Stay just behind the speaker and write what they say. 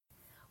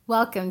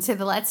Welcome to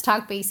the Let's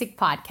Talk Basic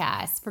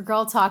podcast, where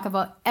girls talk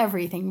about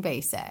everything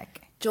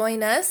basic.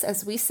 Join us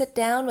as we sit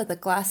down with a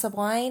glass of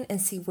wine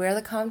and see where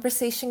the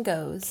conversation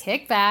goes.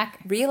 Kick back,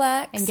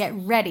 relax, and get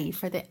ready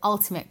for the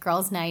ultimate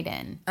girls' night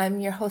in. I'm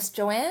your host,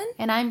 Joanne.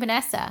 And I'm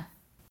Vanessa.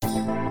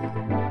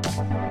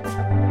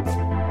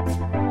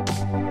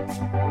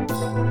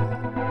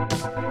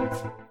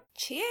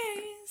 Cheers!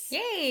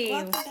 Yay!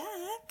 Welcome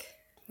back.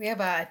 We have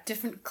a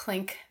different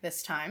clink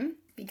this time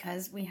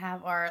because we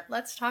have our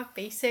Let's Talk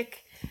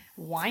Basic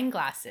wine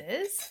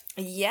glasses.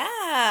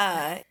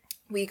 Yeah!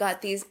 We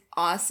got these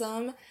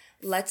awesome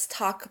Let's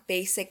Talk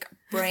Basic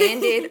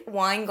branded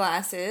wine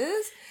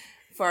glasses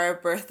for our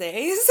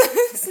birthdays.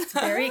 It's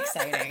very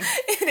exciting.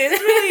 It is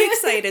really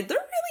exciting. They're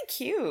really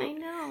cute. I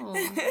know.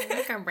 I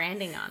like our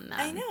branding on them.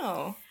 I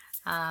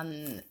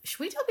know. Should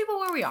we tell people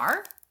where we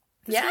are?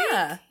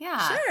 Yeah.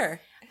 Yeah.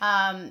 Sure.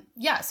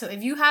 So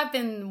if you have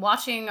been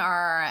watching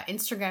our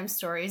Instagram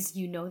stories,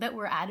 you know that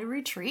we're at a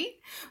retreat.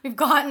 We've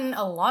gotten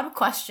a lot of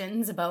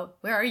questions about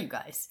where are you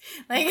guys?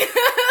 Like,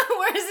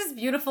 where is this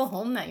beautiful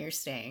home that you're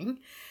staying?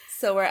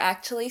 So we're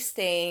actually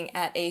staying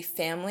at a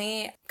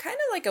family, kind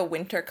of like a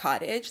winter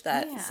cottage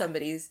that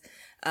somebody's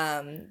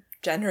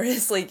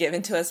generously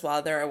given to us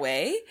while they're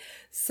away.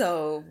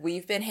 So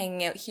we've been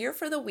hanging out here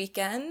for the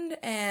weekend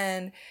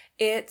and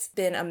it's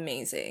been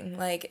amazing.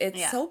 Like,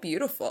 it's so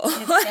beautiful.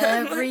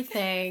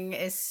 Everything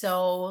is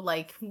so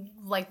like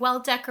well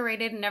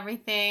decorated and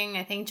everything.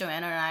 I think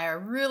Joanna and I are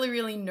really,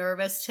 really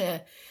nervous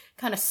to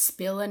kind of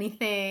spill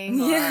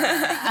anything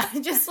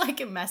or just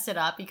like mess it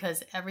up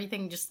because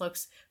everything just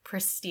looks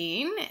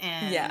pristine.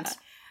 And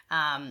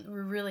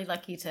we're really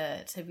lucky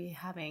to be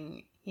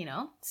having,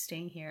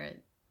 staying here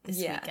this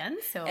weekend.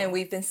 So, and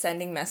we've been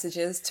sending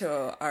messages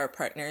to our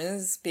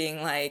partners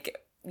being like,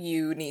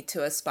 you need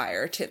to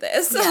aspire to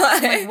this. Yeah.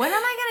 Like, when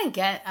am I gonna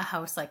get a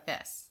house like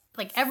this?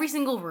 Like, every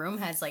single room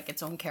has like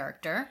its own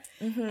character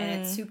and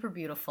it's super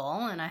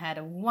beautiful, and I had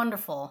a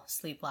wonderful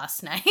sleep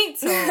last night,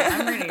 so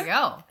I'm ready to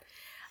go.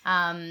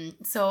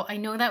 So I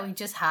know that we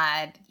just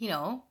had,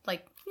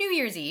 like New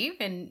Year's Eve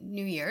and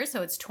New Year,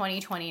 so it's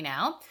 2020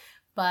 now.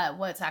 But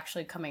what's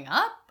actually coming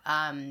up,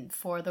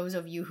 for those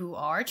of you who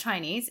are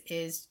Chinese,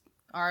 is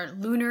our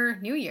Lunar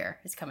New Year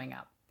is coming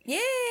up. Yay!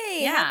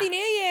 Yeah. Happy New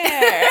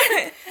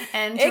Year!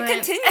 And it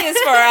continues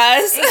for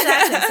us.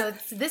 Exactly.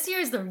 So this year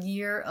is the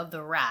year of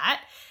the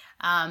rat.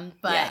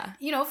 But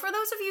for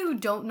those of you who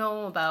don't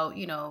know about,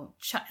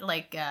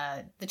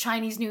 the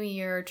Chinese New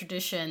Year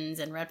traditions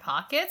and red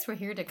pockets, we're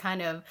here to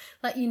kind of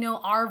let you know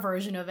our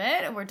version of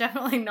it. We're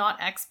definitely not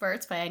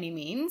experts by any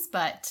means,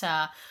 but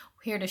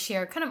here to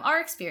share kind of our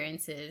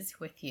experiences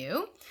with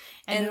you.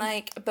 And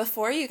like,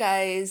 before you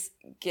guys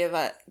give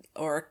up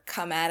or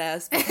come at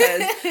us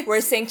because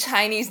we're saying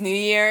Chinese New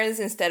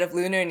Year's instead of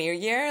Lunar New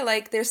Year,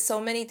 like, there's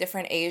so many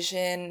different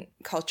Asian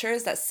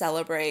cultures that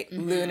celebrate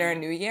Lunar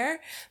New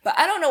Year, but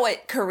I don't know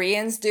what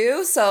Koreans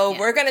do, so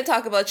we're going to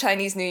talk about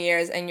Chinese New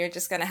Year's, and you're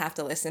just going to have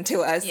to listen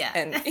to us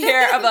and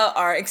hear about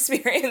our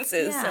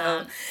experiences.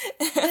 So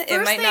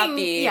it might not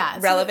be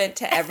relevant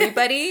to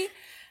everybody.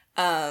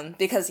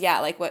 Because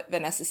like what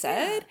Vanessa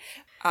said,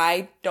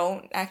 I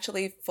don't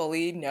actually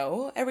fully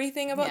know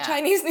everything about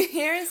Chinese New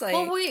Year's. Like,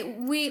 well,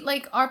 we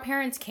like, our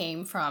parents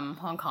came from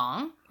Hong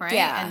Kong, right?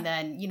 Yeah. And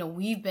then,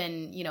 we've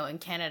been, in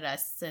Canada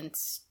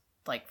since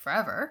like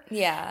forever.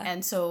 Yeah.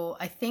 And so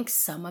I think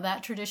some of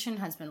that tradition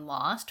has been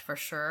lost for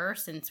sure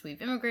since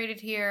we've immigrated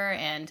here.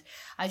 And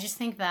I just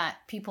think that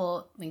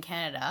people in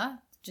Canada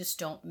just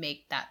don't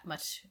make that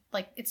much,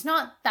 like, it's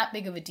not that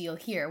big of a deal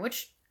here,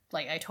 which,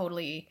 like, I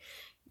totally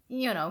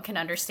can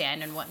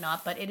understand and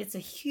whatnot, but it is a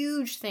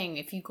huge thing.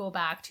 If you go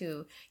back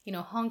to,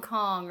 Hong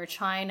Kong or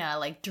China,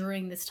 like,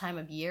 during this time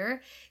of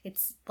year,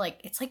 it's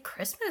like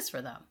Christmas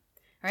for them,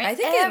 right? I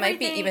think it might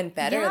be even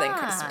better than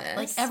Christmas.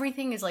 Like,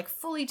 everything is like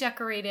fully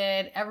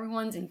decorated.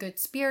 Everyone's in good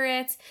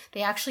spirits.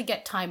 They actually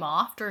get time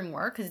off during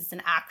work because it's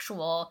an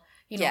actual,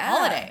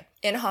 holiday.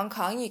 In Hong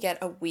Kong, you get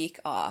a week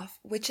off,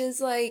 which is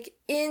like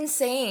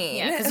insane.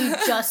 Yeah, because you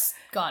just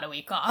got a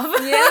week off.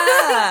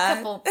 Yeah. a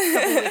couple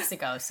weeks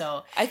ago.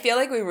 So I feel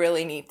like we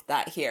really need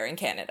that here in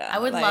Canada. I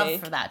would love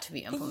for that to be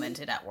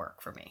implemented at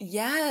work for me.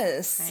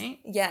 Yes. Right?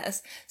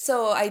 Yes.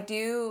 So I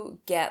do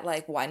get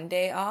like one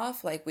day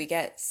off. Like, we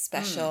get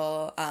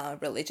special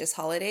religious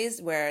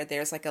holidays where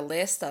there's like a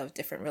list of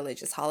different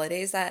religious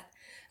holidays that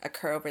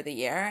occur over the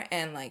year,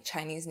 and like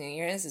Chinese New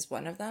Year's is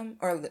one of them,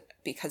 or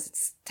because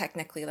it's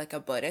technically like a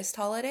Buddhist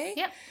holiday.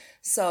 Yep.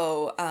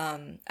 So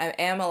I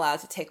am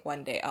allowed to take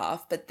one day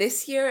off, but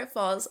this year it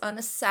falls on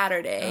a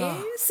Saturday.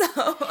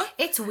 So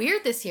it's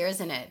weird this year,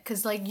 isn't it?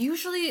 Because like,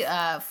 usually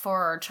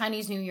for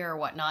Chinese New Year or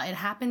whatnot, it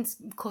happens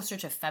closer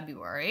to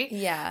February.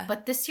 Yeah.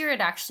 But this year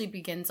it actually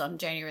begins on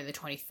January the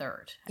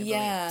 23rd. I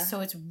believe. So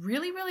it's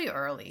really, really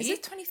early. Is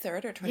it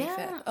 23rd or 25th?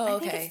 Yeah, oh,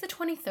 okay. I think it's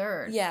the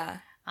 23rd. Yeah.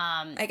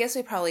 I guess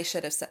we probably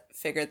should have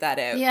figured that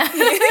out. Yeah.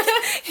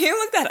 You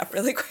looked that up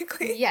really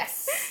quickly.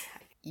 Yes.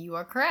 You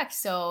are correct.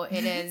 So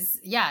it is,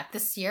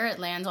 this year it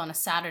lands on a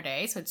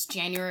Saturday. So it's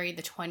January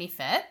the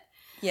 25th.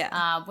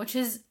 Yeah. Which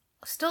is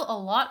still a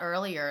lot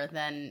earlier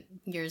than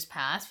years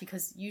past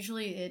because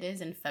usually it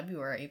is in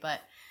February, but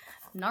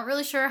I'm not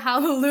really sure how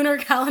the lunar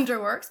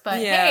calendar works, but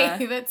hey,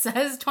 if it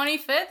says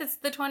 25th, it's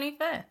the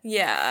 25th.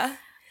 Yeah.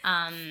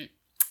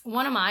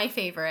 One of my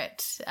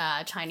favorite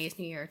Chinese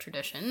New Year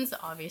traditions,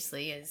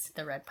 obviously, is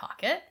the red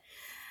pocket.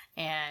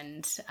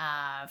 And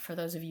for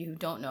those of you who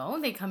don't know,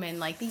 they come in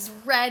like these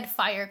red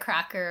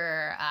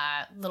firecracker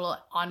little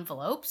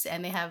envelopes,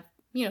 and they have,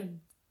 you know,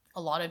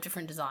 a lot of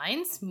different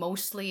designs.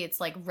 Mostly it's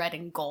like red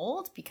and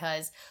gold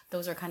because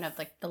those are kind of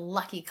like the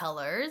lucky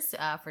colors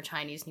for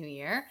Chinese New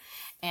Year.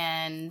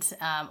 And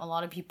a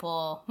lot of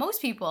people,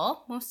 most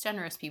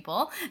generous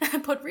people,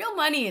 put real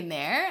money in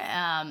there.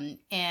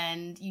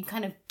 And you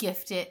kind of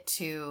gift it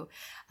to,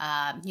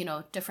 you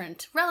know,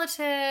 different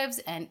relatives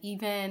and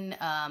even,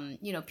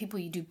 you know, people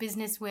you do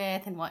business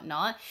with and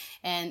whatnot.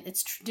 And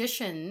it's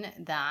tradition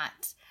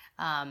that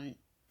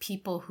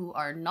people who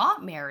are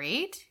not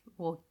married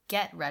will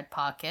get red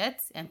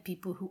pockets, and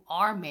people who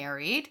are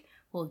married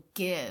will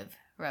give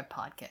red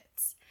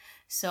pockets.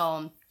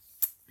 So,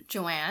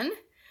 Joanne,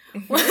 do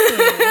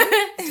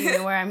you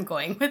know where I'm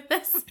going with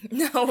this?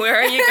 No, where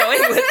are you going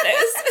with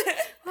this?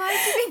 Well, I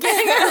should be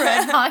getting a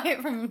red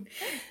pocket from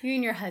you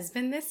and your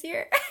husband this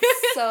year.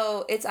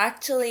 So it's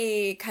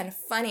actually kind of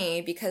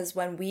funny because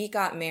when we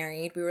got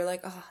married, we were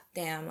like, oh,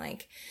 damn,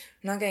 like,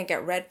 I'm not going to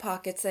get red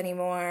pockets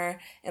anymore.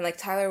 And, like,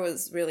 Tyler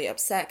was really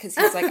upset because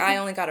he's like, I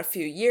only got a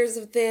few years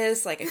of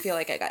this. Like, I feel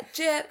like I got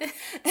gypped.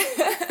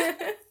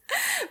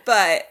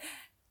 But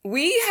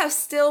we have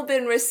still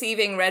been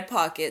receiving red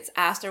pockets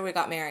after we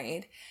got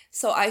married.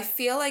 So I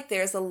feel like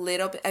there's a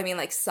little bit, I mean,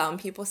 like, some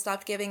people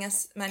stopped giving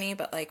us money,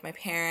 but, like, my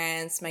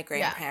parents, my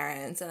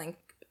grandparents, and, like,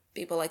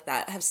 people like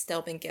that have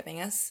still been giving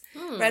us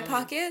red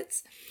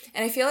pockets.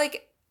 And I feel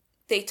like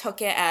they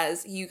took it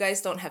as, you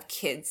guys don't have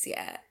kids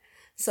yet.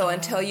 So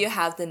until you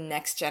have the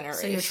next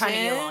generation. So you're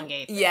trying to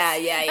elongate this.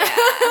 Yeah.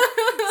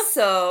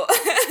 So.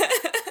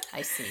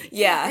 I see.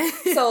 Yeah.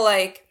 So,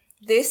 like,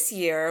 this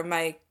year,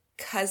 my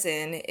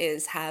cousin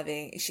is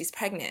she's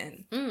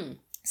pregnant.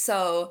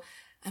 So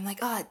I'm like,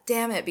 oh,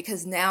 damn it.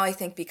 Because now I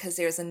think because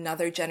there's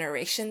another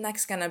generation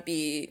that's going to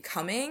be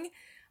coming,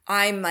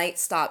 I might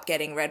stop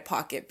getting red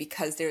pocket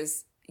because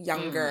there's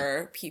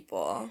younger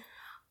people.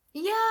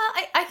 Yeah,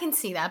 I can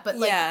see that, but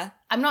like,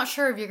 I'm not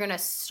sure if you're gonna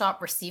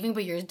stop receiving,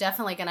 but you're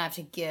definitely gonna have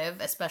to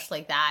give,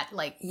 especially that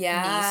like niece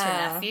or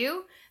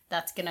nephew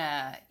that's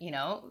gonna, you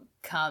know,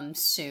 come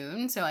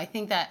soon. So I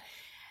think that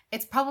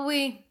it's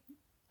probably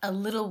a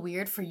little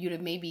weird for you to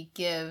maybe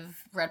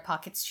give red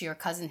pockets to your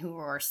cousin who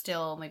are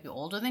still maybe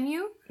older than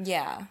you.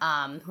 Yeah.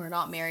 Who are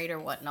not married or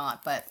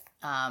whatnot, but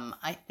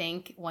I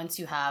think once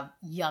you have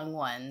young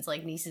ones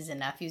like nieces and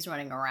nephews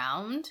running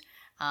around,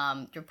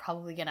 you're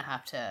probably gonna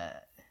have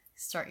to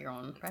start your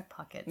own red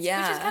pockets.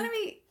 Yeah. Which is kind of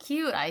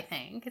cute, I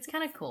think. It's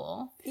kind of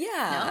cool.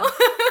 Yeah.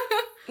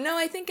 No,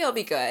 I think it'll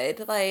be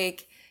good.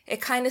 Like,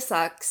 it kind of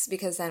sucks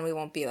because then we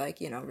won't be,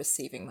 like, you know,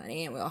 receiving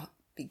money and we'll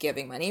be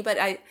giving money. But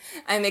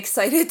I'm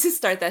excited to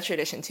start that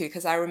tradition, too,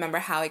 because I remember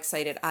how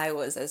excited I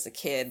was as a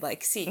kid,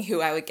 like, seeing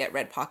who I would get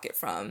red pocket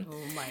from.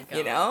 Oh, my gosh.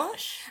 You know?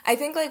 I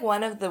think, like,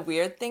 one of the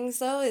weird things,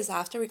 though, is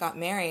after we got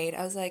married,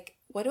 I was like,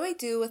 what do I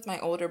do with my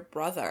older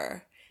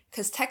brother?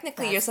 Because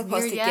technically you're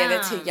supposed to give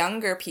it to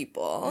younger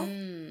people,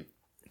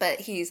 but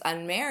he's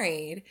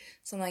unmarried.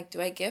 So I'm like, do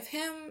I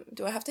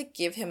have to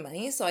give him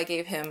money? So I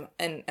gave him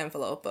an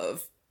envelope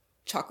of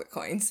chocolate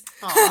coins.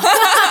 I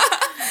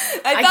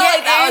felt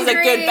like that was a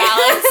good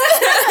balance.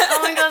 Oh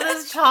my god,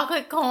 those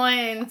chocolate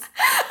coins.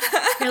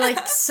 You're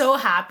like so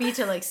happy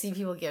to like see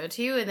people give it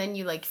to you, and then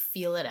you like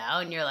feel it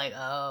out and you're like,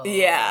 oh.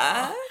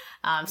 Yeah.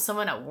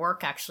 Someone at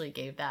work actually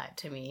gave that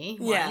to me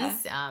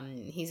once.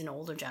 He's an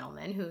older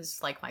gentleman who's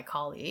like my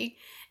colleague.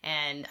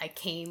 And I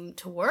came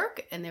to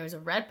work and there was a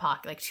red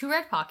pocket, like 2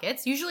 red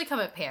pockets. Usually come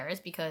in pairs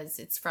because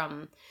it's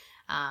from,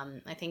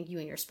 I think, you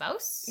and your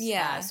spouse.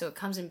 Yeah. So it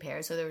comes in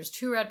pairs. So there was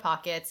 2 red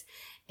pockets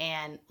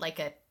and like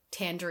a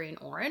tangerine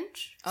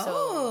orange.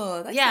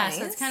 Oh, that's nice.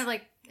 So it's kind of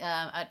like,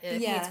 I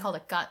think it's called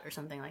a gut or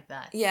something like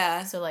that.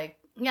 Yeah. So like,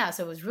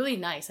 so it was really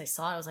nice. I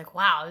saw it. I was like,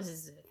 wow,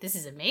 this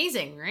is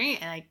amazing, right?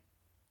 And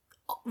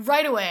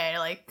right away, I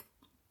like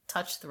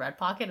touched the red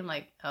pocket. I'm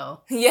like,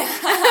 oh. Yeah.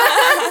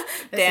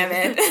 Damn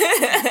it.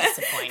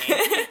 Disappointing.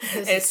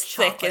 It's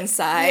thick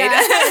inside. Yeah,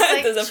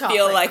 like it doesn't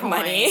feel like coin.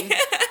 money.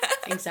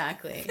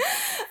 Exactly.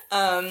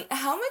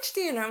 How much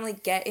do you normally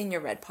get in your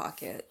red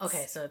pockets?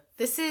 Okay, so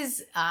this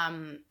is,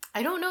 I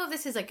don't know if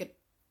this is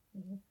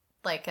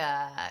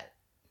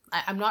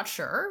I'm not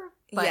sure,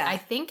 but I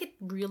think it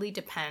really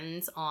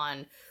depends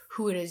on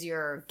who it is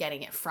you're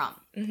getting it from,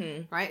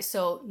 right?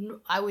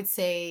 So I would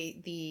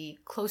say the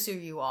closer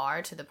you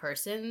are to the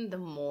person, the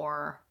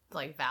more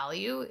like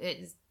value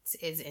is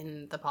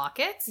in the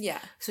pockets. Yeah.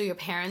 So your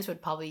parents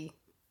would probably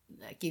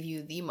give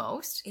you the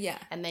most. Yeah.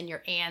 And then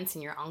your aunts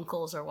and your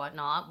uncles or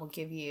whatnot will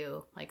give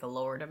you like a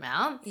lowered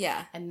amount.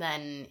 Yeah. And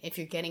then if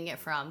you're getting it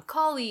from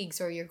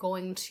colleagues or you're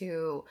going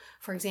to,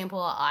 for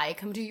example, I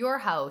come to your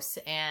house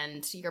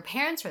and your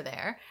parents are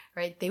there,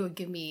 right? They would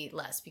give me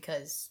less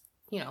because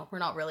we're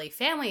not really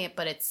family,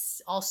 but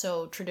it's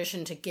also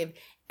tradition to give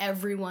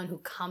everyone who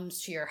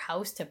comes to your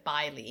house to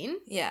buy lean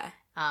Yeah.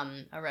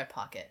 a red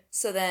pocket.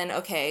 So then,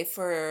 okay,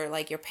 for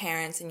like your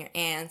parents and your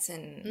aunts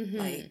and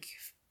like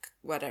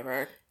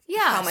whatever,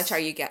 how much are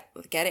you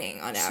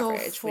getting on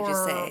average, would you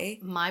say?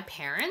 My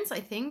parents, I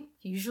think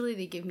usually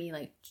they give me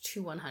like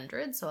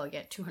 100, so I'll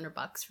get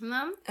 $200 from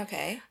them.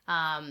 Okay.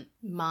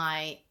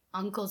 My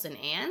uncles and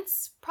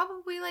aunts,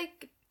 probably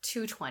like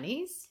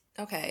 220s.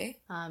 Okay.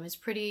 Is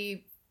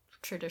pretty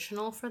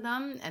traditional for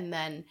them. And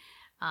then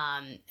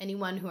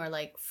anyone who are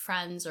like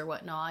friends or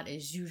whatnot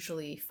is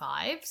usually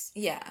 5s.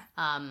 Yeah.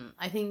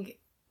 I think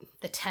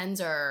the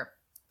 10s are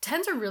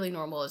really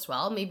normal as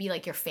well. Maybe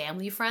like your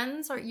family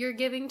friends you're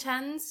giving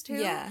 10s to.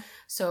 Yeah.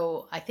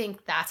 So I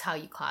think that's how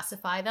you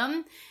classify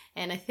them.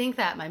 And I think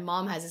that my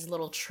mom has this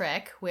little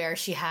trick where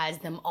she has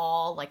them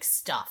all like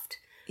stuffed.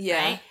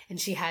 Yeah. Right? And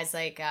she has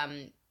like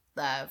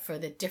for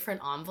the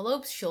different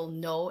envelopes, she'll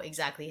know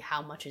exactly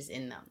how much is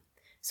in them.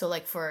 So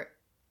like for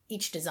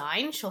each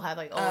design, she'll have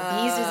like,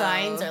 these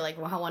designs are like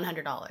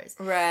 $100.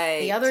 Right.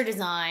 The other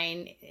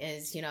design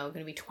is, going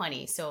to be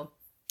 20. So,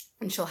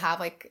 and she'll have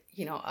like,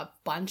 a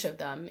bunch of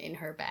them in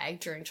her bag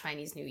during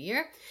Chinese New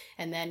Year.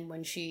 And then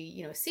when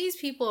she, sees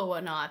people or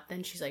whatnot,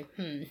 then she's like,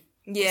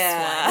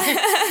 yeah,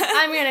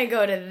 I'm going to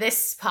go to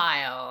this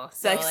pile.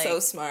 So like so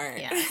smart.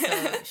 Yeah.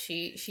 So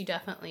she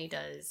definitely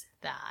does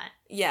that.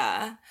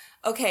 Yeah.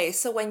 Okay.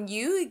 So when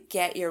you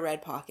get your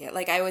red pocket,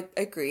 like I would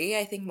agree.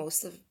 I think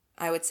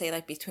I would say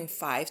like between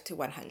 5 to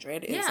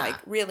 100 is like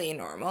really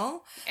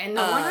normal. And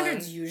the 100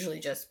 is usually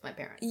just my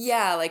parents.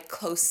 Yeah, like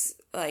close,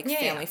 like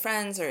family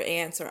friends or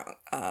aunts or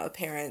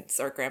parents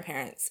or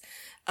grandparents.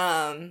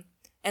 And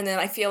then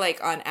I feel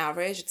like on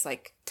average it's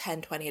like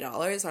 $10,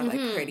 $20 are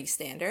like pretty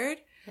standard.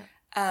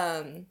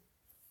 Yeah.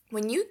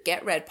 When you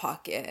get red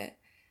pocket,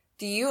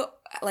 do you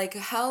like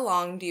how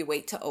long do you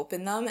wait to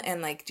open them,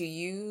 and like do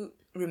you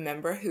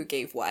remember who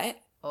gave what?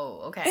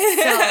 Oh, okay.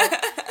 So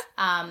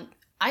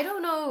I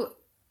don't know.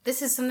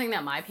 This is something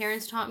that my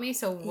parents taught me.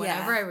 So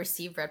whenever I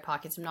receive red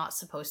pockets, I'm not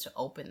supposed to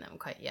open them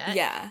quite yet.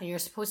 Yeah. And you're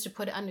supposed to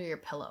put it under your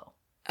pillow.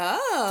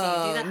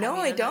 Oh. Do you do that? No,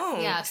 I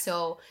don't. Yeah.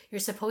 So you're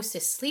supposed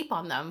to sleep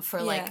on them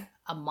for like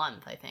a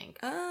month, I think.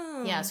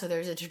 Oh. Yeah. So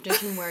there's a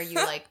tradition where you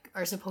like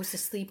are supposed to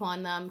sleep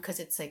on them because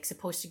it's like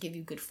supposed to give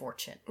you good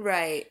fortune.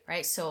 Right.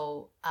 Right.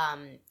 So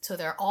so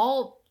they're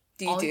all.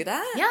 Do you do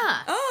that?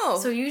 Yeah. Oh.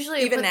 So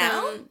usually even I put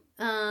now?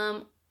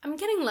 them, I'm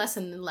getting less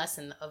and less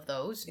of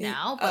those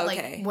now, but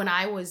like when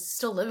I was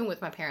still living with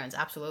my parents,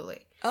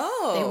 absolutely.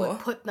 Oh. They would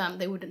put them,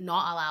 they would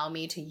not allow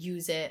me to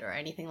use it or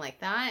anything like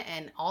that,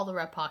 and all the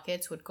red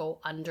pockets would go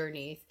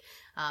underneath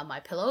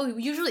my pillow,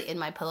 usually in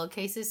my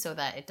pillowcases so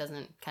that it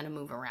doesn't kind of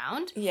move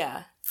around.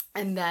 Yeah.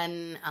 And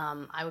then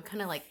I would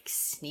kind of like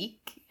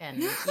sneak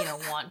and,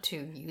 want to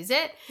use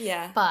it.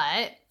 Yeah.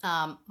 But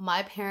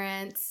my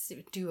parents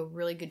do a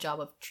really good job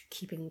of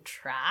keeping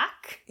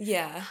track.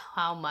 Yeah.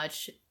 How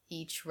much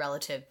each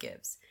relative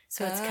gives.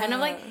 So it's kind of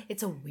like,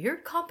 it's a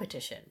weird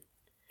competition.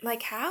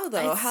 Like how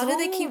though? How do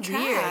they keep track?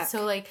 Weird.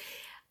 So like,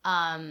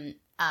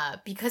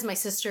 because my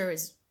sister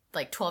is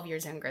like 12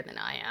 years younger than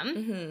I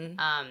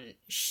am,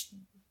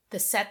 the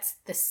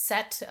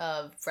set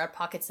of red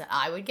pockets that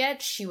I would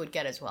get, she would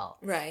get as well.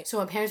 Right. So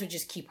my parents would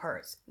just keep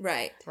hers.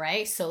 Right.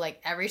 Right. So like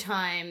every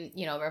time,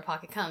 red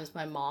pocket comes,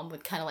 my mom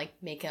would kind of like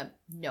make a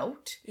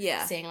note.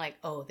 Yeah. Saying like,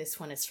 oh, this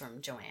one is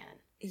from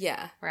Joanne.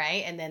 Yeah.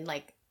 Right. And then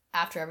like,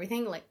 after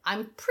everything, like,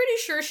 I'm pretty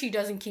sure she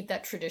doesn't keep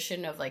that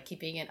tradition of, like,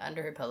 keeping it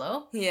under her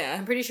pillow. Yeah.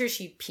 I'm pretty sure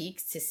she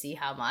peeks to see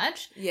how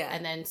much. Yeah.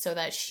 And then so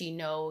that she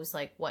knows,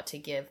 like, what to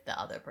give the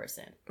other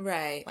person.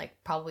 Right. Like,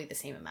 probably the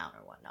same amount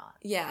or whatnot.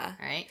 Yeah.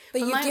 Right?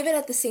 But you give it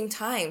at the same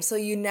time, so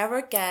you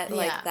never get,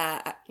 like,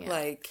 that,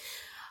 like...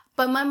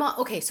 But my mom...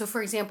 Okay, so,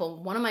 for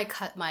example, one of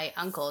my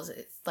uncles...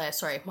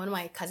 one of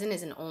my cousin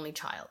is an only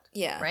child.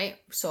 Yeah. Right?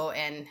 So,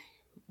 and...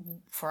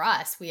 For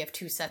us, we have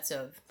 2 sets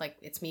of, like,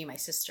 it's me and my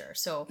sister.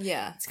 So,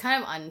 yeah, it's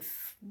kind of,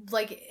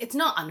 it's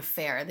not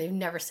unfair. They've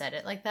never said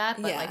it like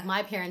that. But, like,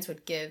 my parents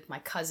would give my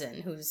cousin,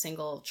 who's a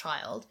single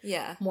child,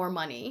 more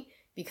money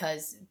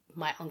because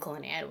my uncle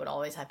and aunt would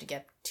always have to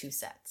get 2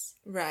 sets.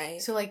 Right.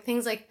 So, like,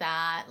 things like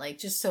that, like,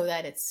 just so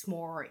that it's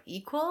more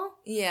equal.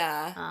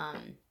 Yeah.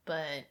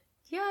 But,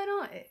 yeah,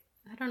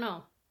 I don't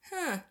know.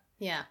 Huh.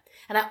 Yeah.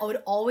 And I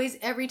would always,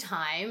 every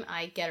time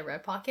I get a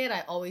red pocket,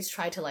 I always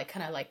try to, like,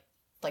 kind of,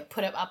 like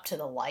put it up to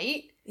the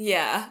light.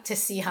 Yeah. To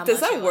see how much Does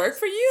that work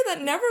for you?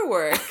 That never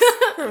works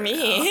for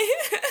me.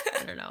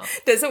 I don't know.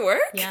 Does it work?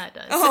 Yeah, it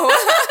does. Oh.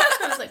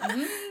 I was like,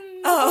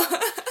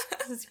 oh,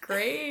 this is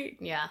great.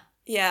 Yeah.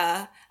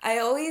 Yeah. I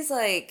always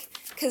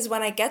because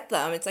when I get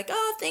them, it's like,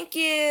 oh, thank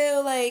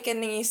you. Like,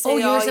 and then you say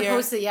you're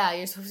supposed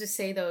to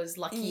say those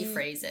lucky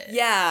phrases.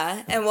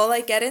 Yeah. And we'll,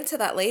 like, get into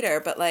that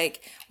later. But,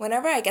 like,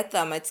 whenever I get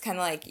them, it's kind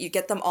of like you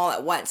get them all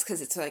at once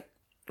because it's, like,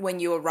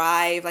 when you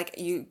arrive, like,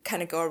 you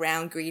kind of go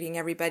around greeting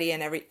everybody,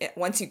 and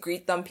once you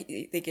greet them,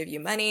 they give you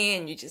money,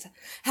 and you just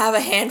have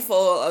a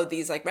handful of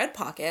these, like, red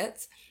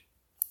pockets.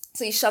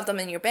 So you shove them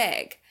in your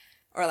bag,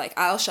 or, like,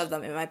 I'll shove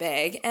them in my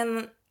bag,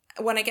 and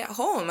when I get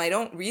home, I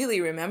don't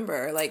really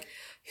remember, like,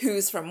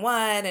 who's from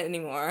what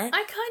anymore. I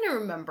kind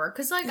of remember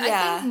because, like,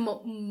 Yeah. I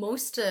think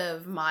most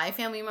of my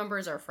family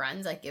members or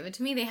friends that give it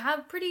to me, they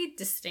have pretty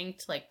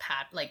distinct, like,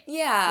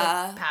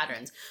 Yeah. like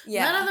patterns.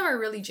 Yeah. None of them are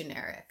really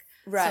generic.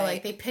 Right. So,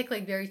 like, they pick,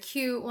 like, very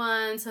cute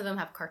ones. Some of them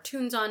have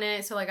cartoons on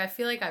it. So, like, I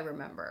feel like I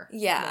remember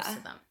most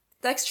of them.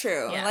 That's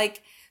true. Yeah.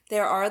 Like,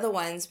 there are the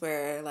ones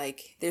where,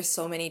 like, there's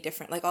so many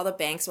different, like, all the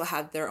banks will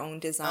have their own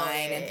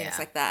design and things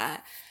like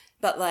that.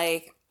 But,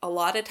 like, a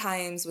lot of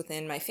times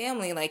within my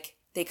family, like,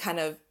 they kind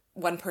of,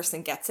 one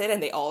person gets it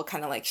and they all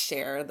kind of, like,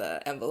 share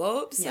the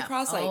envelopes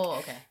across.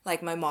 Like,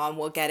 like, my mom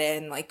will get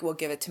it and, like, we'll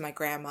give it to my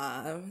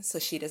grandma so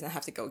she doesn't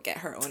have to go get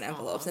her own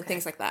envelopes and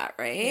things like that,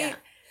 right? Yeah.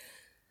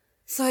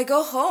 So I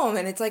go home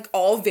and it's, like,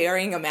 all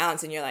varying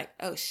amounts and you're like,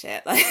 oh,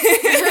 shit. Like,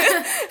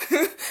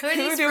 who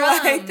do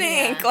I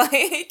think?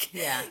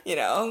 Yeah. Like, you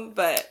know,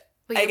 but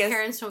your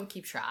parents don't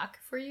keep track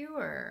for you,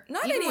 or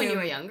not even when you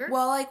were younger?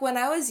 Well, like, when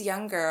I was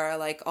younger,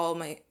 like, all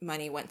my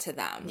money went to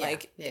them. Yeah.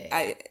 Like,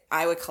 Yeah.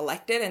 I would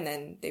collect it and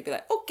then they'd be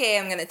like, okay,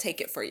 I'm going to take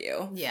it for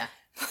you. Yeah.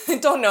 I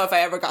don't know if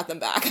I ever got them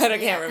back. I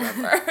can't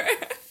remember.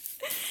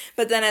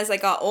 But then as I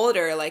got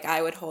older, like,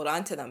 I would hold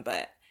on to them.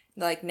 But,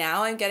 like,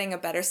 now I'm getting a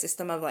better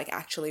system of, like,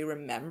 actually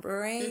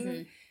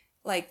remembering,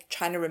 like,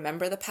 trying to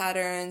remember the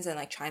patterns and,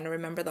 like, trying to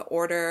remember the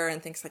order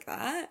and things like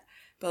that.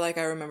 But, like,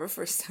 I remember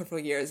for several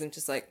years, I'm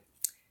just like,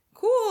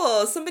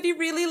 cool, somebody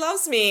really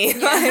loves me.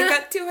 Yeah. I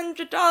got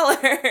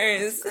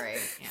 $200. Great.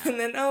 Yeah. And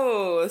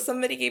then,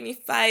 somebody gave me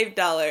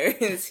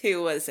 $5.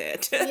 Who was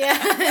it? Yeah.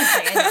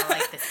 I don't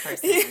like this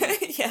person.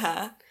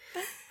 Yeah.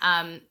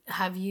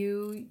 Have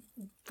you,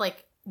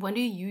 like, when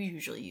do you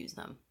usually use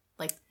them?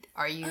 Like,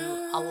 are you,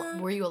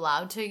 were you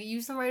allowed to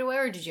use them right away,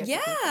 or did you have to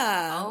keep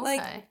them? Oh,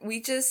 like,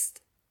 we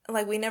just,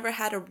 like, we never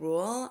had a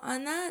rule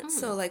on that.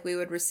 So, like, we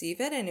would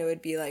receive it and it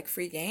would be, like,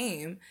 free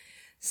game.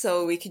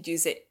 So we could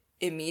use it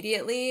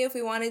immediately if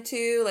we wanted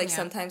to. Like,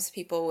 sometimes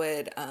people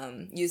would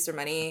use their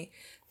money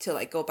to,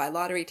 like, go buy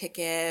lottery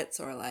tickets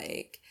or,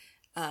 like,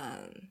 I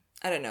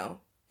don't know.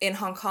 In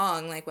Hong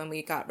Kong, like, when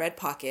we got Red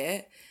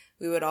Pocket,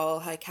 we would all,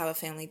 like, have a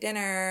family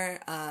dinner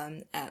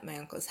at my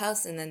uncle's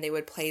house, and then they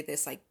would play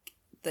this, like,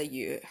 the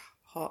Yu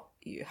Ha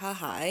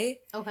Hai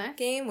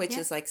game, which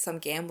is, like, some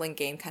gambling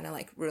game, kind of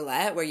like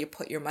roulette, where you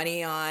put your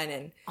money on,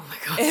 and oh my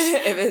gosh,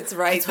 if it's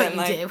right, that's then,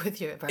 what you like, did with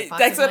your Red Pocket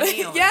that's what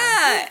money?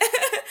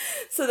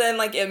 So then,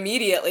 like,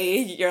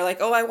 immediately you're like,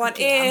 oh, I want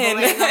in.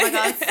 Oh my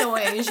god, so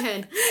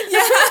Asian.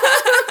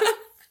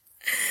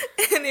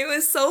 And it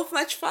was so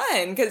much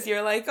fun because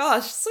you're like,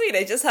 gosh, sweet,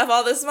 I just have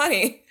all this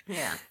money.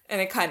 Yeah. And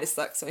it kind of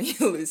sucks when you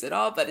lose it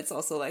all, but it's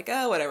also like,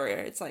 oh, whatever.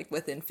 It's like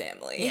within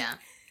family. Yeah.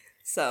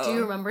 So. Do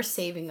you remember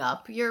saving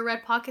up your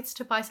Red Pockets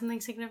to buy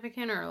something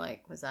significant, or,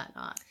 like, was that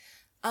not?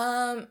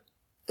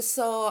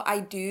 So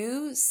I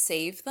do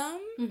save them,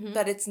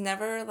 but it's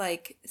never,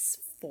 like,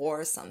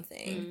 for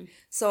something.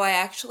 So I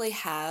actually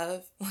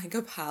have, like,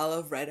 a pile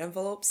of red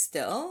envelopes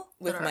still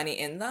with money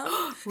in them.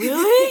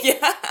 Really? Yeah.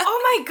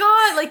 Oh my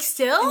god, like,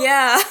 still?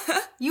 Yeah.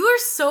 You are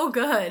so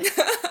good.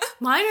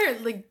 Mine are,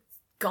 like,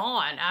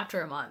 gone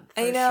after a month.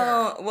 I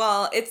know. Sure.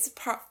 Well, it's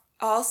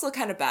also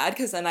kind of bad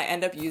because then I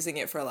end up using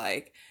it for,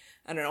 like,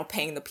 I don't know,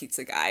 paying the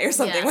pizza guy or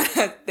something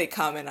when they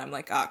come and I'm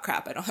like, oh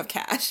crap, I don't have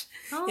cash.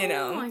 Oh, you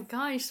know? My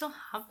god, you still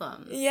have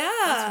them.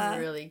 Yeah.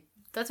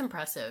 That's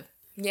impressive.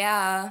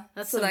 Yeah.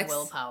 That's some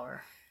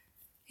willpower.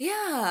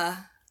 Yeah.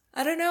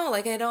 I don't know.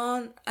 Like, I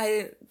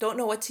don't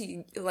know what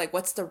to, like,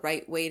 what's the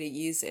right way to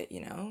use it,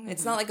 you know?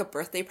 It's not like a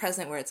birthday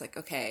present where it's like,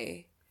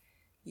 okay,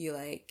 you,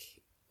 like,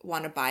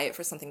 want to buy it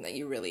for something that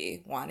you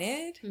really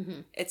wanted.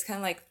 It's kind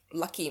of like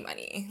lucky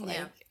money. Like,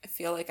 I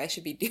feel like I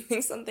should be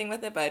doing something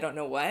with it, but I don't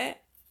know what.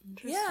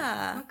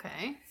 Yeah.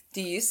 Okay.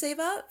 Do you save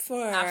up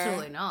for?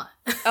 Absolutely not.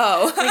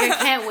 Oh. Like, I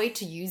can't wait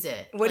to use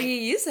it. What do you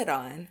use it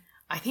on?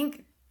 I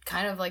think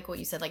kind of like what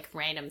you said, like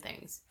random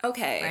things.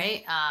 Okay.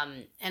 Right?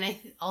 And I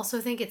also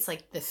think it's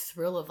like the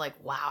thrill of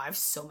like, wow, I have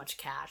so much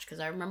cash. Because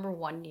I remember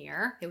one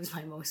year, it was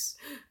my most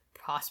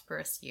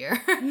prosperous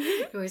year.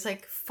 It was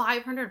like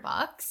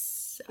 $500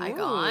 I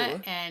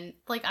got, and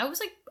like I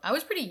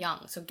was pretty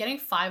young, so getting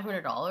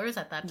 $500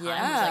 at that time was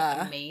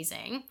like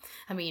amazing.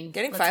 I mean,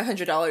 getting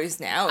 $500 now is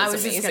amazing. I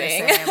was just gonna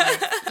say, I'm like,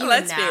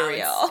 let's be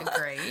real, it's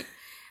great.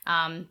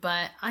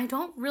 But I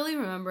don't really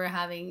remember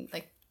having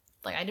like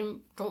I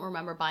don't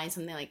remember buying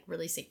something like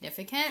really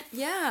significant.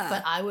 Yeah.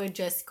 But I would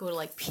just go to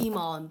like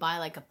P-Mall and buy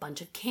like a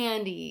bunch of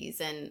candies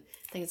and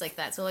things like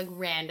that. So like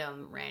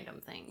random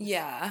things.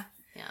 Yeah.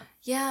 Yeah.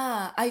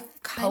 Yeah. I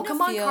kind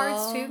Pokemon of feel...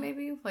 cards too,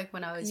 maybe, like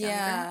when I was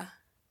younger.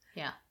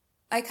 Yeah.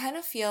 I kind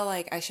of feel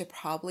like I should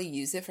probably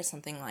use it for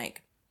something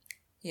like,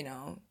 you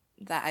know,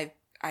 that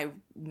I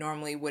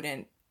normally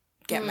wouldn't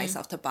get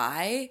myself to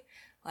buy,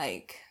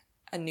 like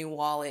a new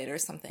wallet or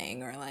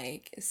something, or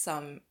like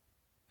some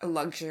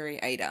luxury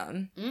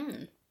item.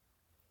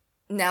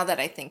 Now that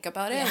I think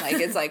about it, like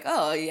it's like,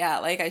 oh yeah,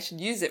 like I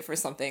should use it for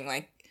something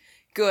like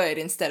good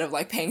instead of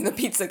like paying the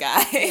pizza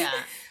guy. Yeah.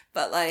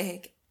 But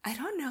like, I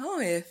don't know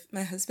if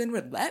my husband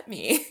would let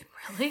me.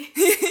 Really?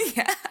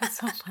 Yeah. That's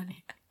so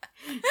funny.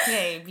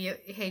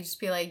 Just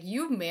be like,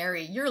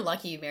 you're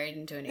lucky you married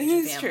into an Asian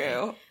It's family.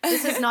 true.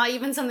 This is not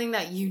even something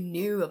that you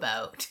knew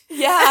about.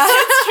 Yeah,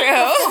 it's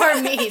true.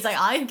 For me, it's like,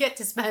 I get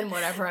to spend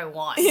whatever I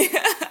want.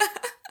 Yeah.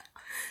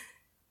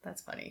 That's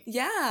funny.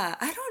 Yeah,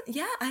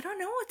 I don't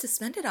know what to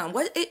spend it on.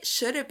 What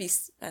should it be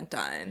spent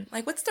on?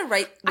 Like, what's the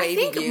right way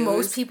to use? I think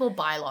most people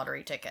buy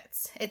lottery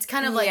tickets. It's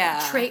kind of like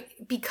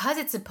because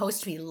it's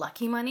supposed to be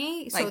lucky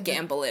money. So like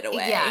gamble it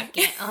away. Yeah.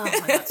 Oh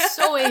my God,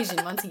 so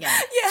Asian once again.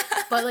 Yeah.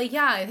 But like,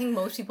 yeah, I think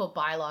most people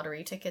buy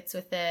lottery tickets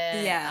with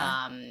it.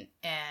 Yeah.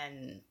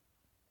 And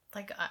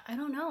like, I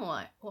don't know.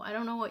 I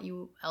don't know what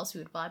else you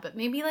would buy, but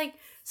maybe like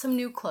some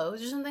new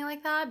clothes or something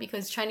like that,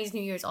 because Chinese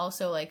New Year is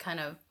also like kind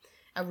of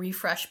a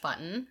refresh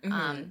button.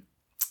 Mm-hmm.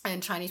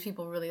 And Chinese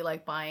people really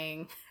like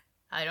buying,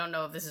 I don't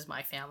know if this is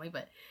my family,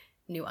 but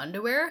new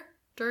underwear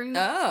during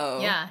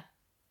yeah.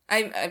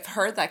 I've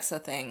heard that's a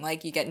thing.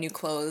 Like, you get new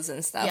clothes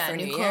and stuff for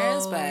New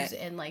Year's, but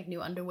and like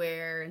new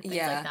underwear and things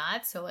like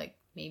that. So like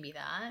maybe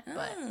that.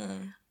 But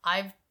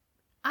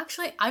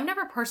I've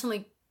never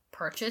personally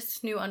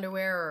purchased new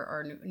underwear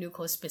or new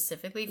clothes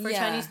specifically for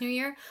Chinese New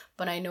Year,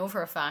 but I know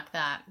for a fact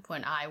that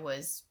when I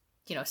was,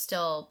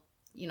 still,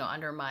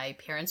 under my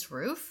parents'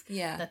 roof,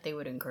 that they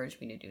would encourage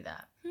me to do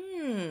that.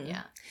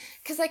 Yeah.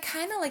 Because I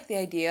kind of like the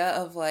idea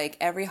of, like,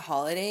 every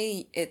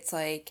holiday, it's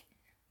like,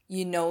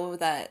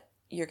 that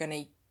you're going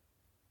to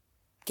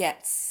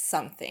get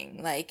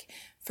something. Like,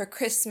 for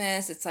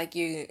Christmas, it's like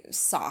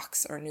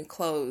socks or new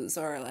clothes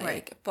or,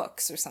 like,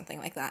 books or something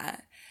like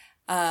that.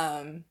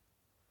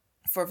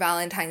 For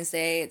Valentine's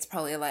Day, it's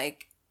probably,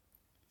 like,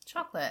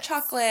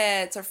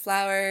 chocolates or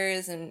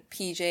flowers and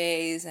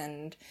PJs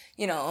and,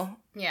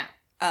 Yeah.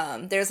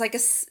 There's like a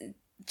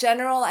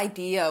general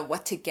idea of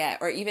what to get,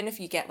 or even if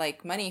you get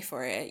like money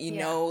for it,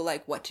 know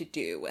like what to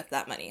do with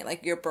that money,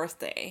 like your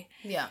birthday.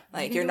 Yeah.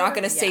 Like, you're not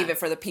going to save it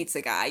for the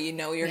pizza guy.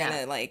 You're going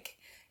to, like,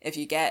 if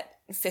you get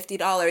 $50,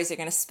 you're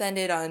going to spend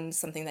it on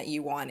something that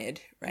you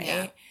wanted, right?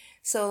 Yeah.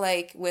 So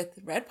like with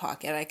Red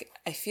Pocket,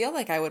 I feel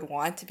like I would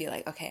want to be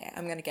like, okay,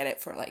 I'm going to get it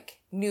for like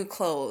new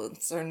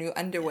clothes or new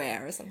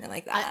underwear or something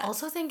like that. I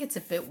also think it's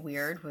a bit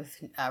weird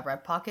with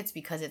Red Pockets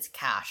because it's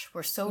cash.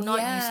 We're so not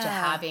used to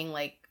having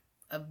like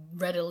a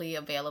readily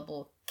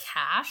available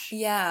cash.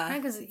 Yeah.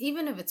 Because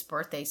even if it's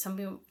birthday,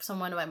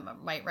 someone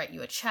might write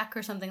you a check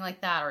or something like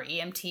that, or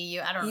EMT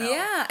you. I don't know.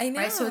 Yeah, I know.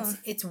 Right? So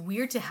it's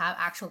weird to have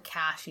actual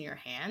cash in your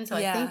hand. So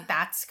I think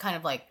that's kind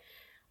of like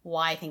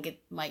why I think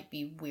it might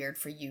be weird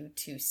for you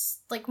to,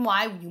 like,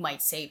 why you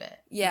might save it.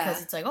 Yeah.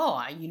 Because it's like,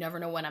 you never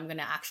know when I'm going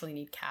to actually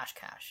need cash.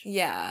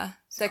 Yeah,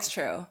 that's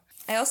true.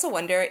 I also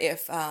wonder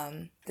if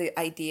the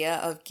idea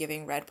of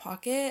giving Red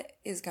Pocket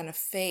is going to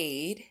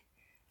fade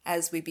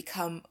as we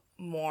become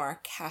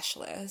more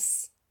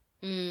cashless.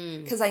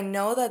 Because I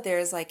know that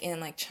there's, like, in,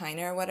 like,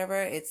 China or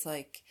whatever, it's,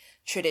 like,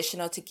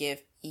 traditional to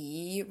give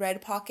Red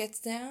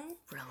Pockets now.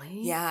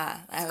 Really?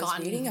 Yeah, I was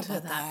reading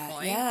about that.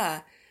 Point?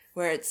 Yeah.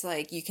 Where it's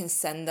like you can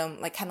send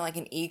them like kind of like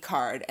an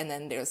e-card, and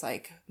then there's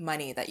like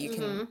money that you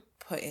can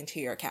put into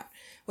your account,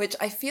 which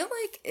I feel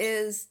like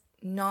is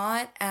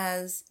not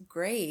as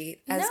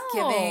great as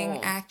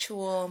giving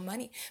actual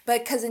money.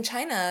 But because in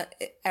China,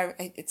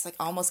 it's like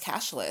almost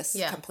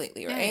cashless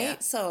completely, right? Yeah.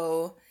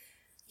 So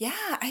yeah,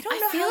 I don't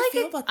know how I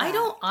feel about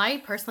that.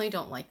 I personally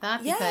don't like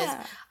that because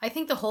I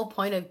think the whole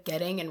point of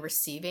getting and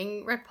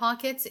receiving Red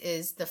Pockets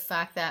is the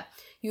fact that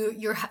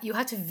you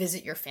have to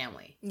visit your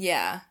family.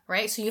 Yeah.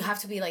 Right? So you have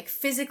to be like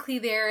physically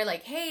there,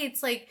 like, hey,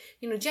 it's like,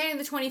 January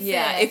the 25th.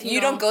 Yeah, if you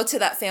don't go to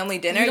that family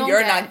dinner,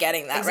 you're not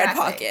getting that Red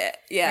Pocket.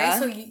 Yeah. Right?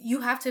 So you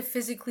have to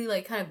physically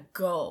like kind of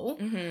go.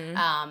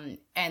 Mm-hmm.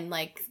 And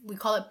like we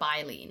call it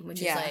Bailing,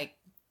 which is like,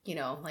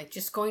 like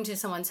just going to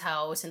someone's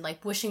house and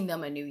like wishing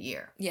them a new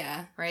year.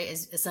 Yeah. Right?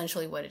 Is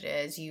essentially what it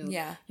is. You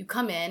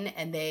come in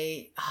and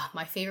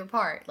my favorite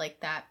part,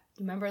 like that.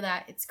 Remember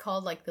that? It's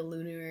called like the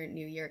Lunar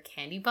New Year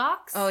candy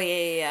box. Oh,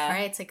 yeah.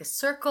 Right? It's like a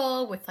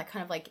circle with like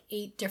kind of like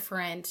 8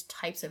 different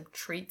types of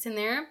treats in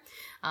there.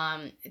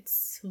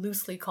 It's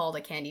loosely called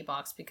a candy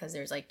box because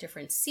there's like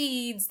different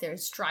seeds.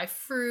 There's dry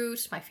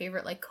fruit. My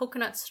favorite, like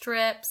coconut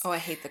strips. Oh, I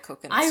hate the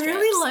coconut strips. I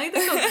really like the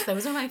coconut.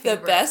 Those are my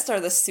favorite. The best are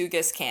the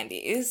Sugus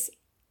candies.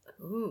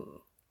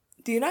 Ooh.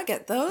 Do you not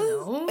get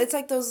those? No. It's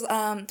like those,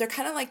 they're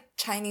kind of like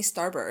Chinese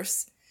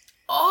Starbursts.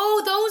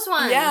 Oh, those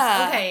ones.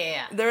 Yeah. Okay,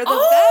 yeah. They're the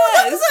best.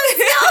 Those ones.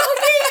 Yeah,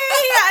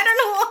 I don't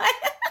know why.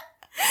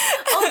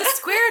 Oh, the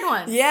squared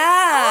ones.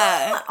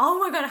 Yeah. Oh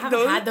my God, I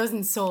haven't had those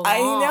in so long. I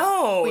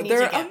know. We need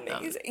They're to get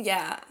amazing. Them.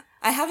 Yeah.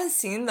 I haven't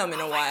seen them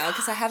in a while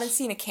because I haven't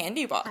seen a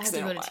candy box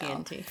in a while. I have to go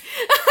to TNT.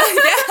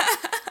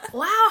 Yeah.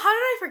 Wow, how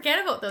did I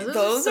forget about those?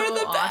 Those are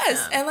the awesome.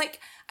 best. And like,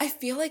 I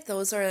feel like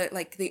those are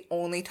like the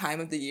only time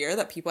of the year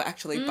that people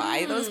actually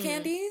buy those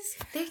candies.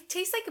 They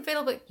taste like a bit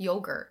of like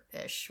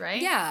yogurt-ish, right?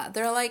 Yeah,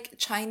 they're like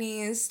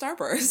Chinese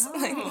Starbursts. Oh,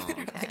 like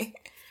literally. Okay.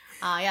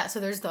 Yeah,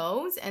 so there's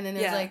those. And then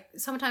there's like,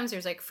 sometimes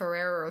there's like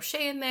Ferrero Rocher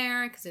in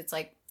there because it's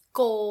like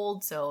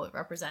gold. So it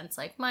represents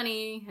like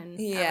money and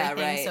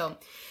everything. Right. So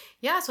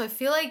yeah, so I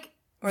feel like.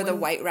 Or the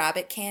White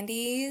Rabbit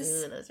candies.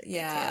 Ooh, those are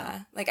good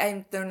too.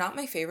 Like they're not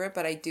my favorite,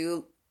 but I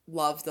do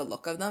love the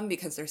look of them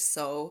because they're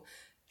so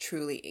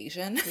truly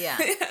Asian. Yeah.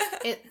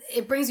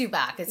 It brings you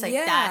back. It's like,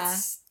 Yeah.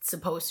 that's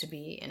supposed to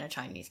be in a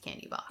Chinese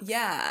candy box.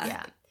 Yeah.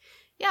 Yeah.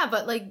 Yeah,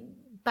 but like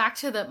back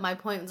to my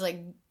point was like,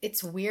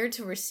 it's weird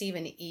to receive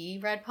an E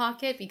red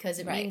pocket because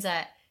it Right. means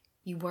that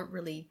you weren't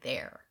really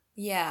there.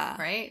 Yeah.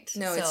 Right?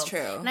 No, it's true.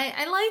 And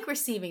I like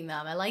receiving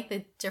them. I like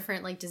the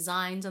different like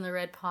designs on the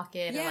red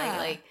pocket. Yeah.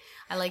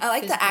 I like the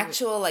physical-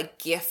 actual like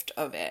gift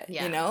of it.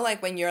 Yeah. You know,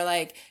 like when you're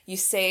like, you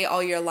say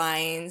all your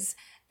lines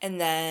and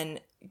then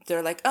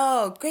they're like,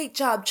 oh, great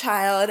job,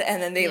 child.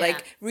 And then they Yeah.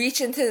 like reach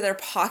into their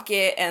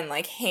pocket and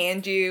like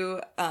hand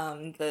you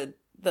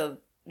the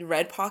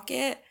red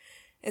pocket.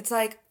 It's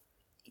like,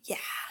 yeah,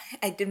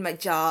 I did my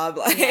job.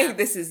 Like, Yeah.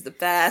 this is the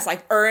best.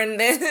 I've earned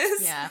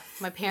this. Yeah,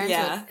 my parents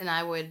Yeah. would, and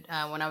I would,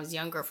 when I was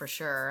younger for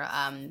sure,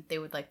 they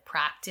would like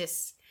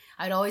practice.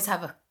 I'd always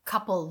have a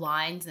couple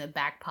lines in the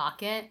back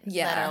pocket that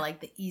Yeah. are like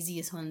the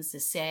easiest ones to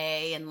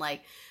say. And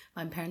like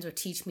my parents would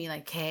teach me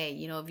like, hey,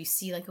 you know, if you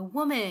see like a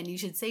woman, you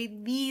should say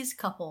these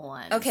couple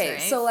ones. Okay,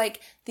 right? so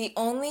like the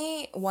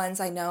only ones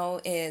I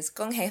know is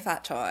恭喜發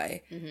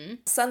財,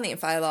 新年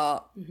快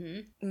樂,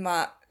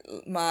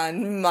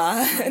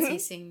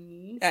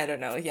 I don't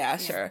know. Yeah,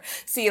 sure.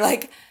 See,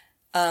 like,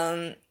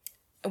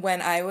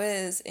 when I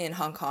was in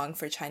Hong Kong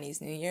for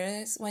Chinese New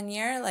Year's one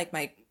year, like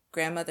my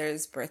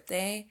grandmother's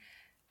birthday,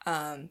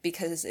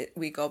 because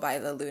we go by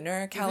the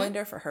lunar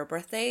calendar for her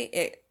birthday,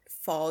 it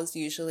falls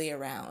usually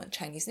around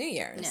Chinese New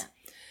Year's. Yeah.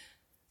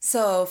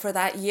 So for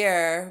that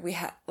year, we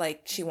had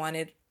like she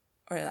wanted,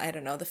 or I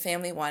don't know, the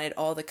family wanted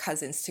all the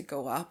cousins to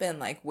go up and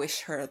like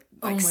wish her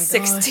like my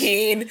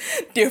 16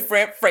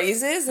 different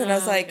phrases, and I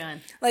was Oh my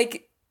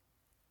like,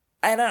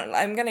 God.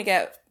 I'm gonna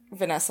get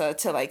Vanessa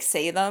to like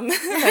say them like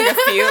a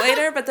few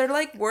later, but they're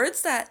like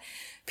words that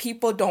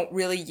people don't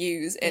really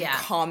use in Yeah.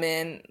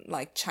 common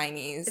like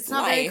Chinese It's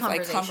not very life,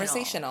 like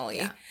conversational. conversationally.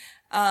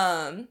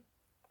 Yeah.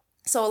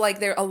 So like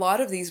there a lot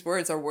of these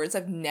words are words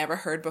I've never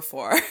heard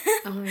before.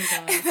 Oh my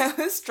God. And I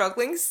was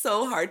struggling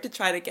so hard to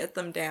try to get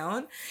them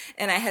down,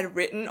 and I had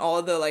written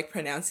all the like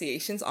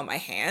pronunciations on my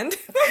hand.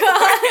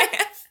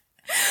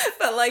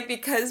 But like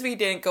because we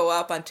didn't go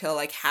up until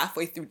like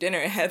halfway through dinner,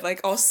 it had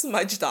like all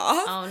smudged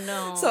off. Oh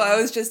no. So I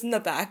was just in the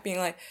back being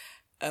like,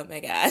 oh my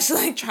gosh,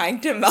 like trying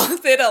to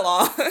mouth it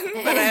along,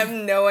 but I have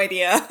no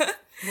idea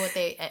what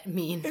they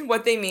mean.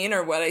 what they mean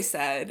or what I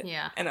said.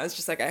 Yeah. And I was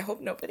just like, I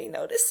hope nobody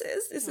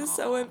notices. This is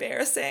so Aw.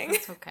 embarrassing.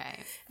 It's okay.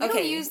 We don't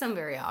Okay. use them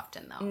very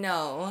often though.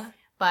 No.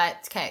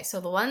 But okay,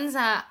 so the ones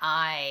that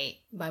my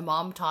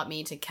mom taught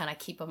me to kind of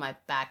keep in my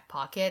back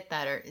pocket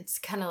that are, it's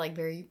kind of like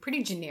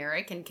pretty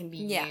generic and can be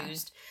Yeah.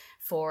 used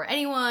for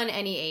anyone,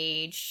 any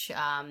age,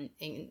 and,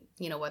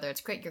 you know, whether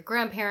it's your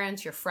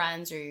grandparents, your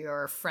friends, or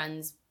your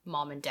friends'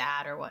 mom and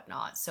dad or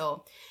whatnot.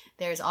 So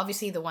there's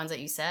obviously the ones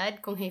that you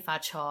said, 恭喜發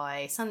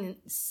財, 新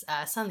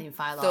年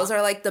快樂. Those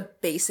are like the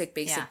basic.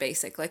 Yeah.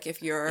 Like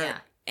if you're Yeah.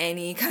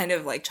 any kind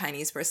of like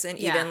Chinese person,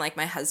 Yeah. even like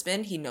my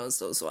husband, he knows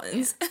those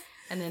ones.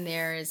 And then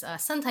there's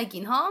身體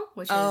健康,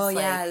 which is Oh, like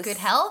yes. good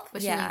health,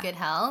 wishing Yeah. you good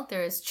health.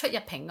 There's 出入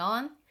平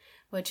安,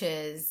 which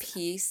is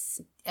Peace.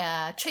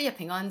 出入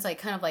平安 is like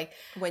kind of like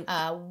When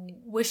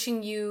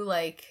wishing you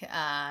like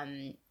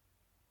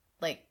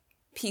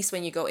peace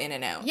when you go in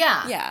and out.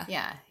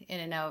 yeah in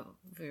and out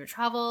for your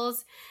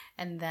travels.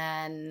 And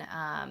then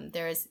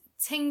there's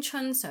青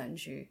春常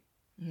駐.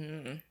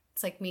 Mm.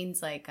 It's like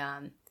means like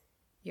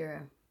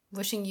you're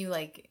wishing you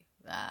like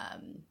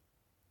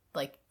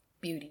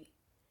beauty,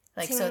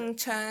 like so 青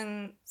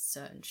春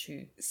常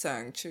駐.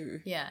常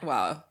駐. Yeah.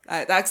 Wow.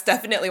 That's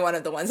definitely one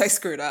of the ones I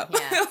screwed up.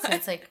 Yeah, so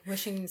it's like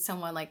wishing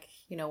someone like,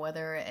 you know,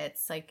 whether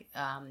it's like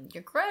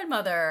your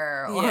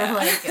grandmother or Yeah.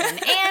 like an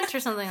aunt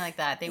or something like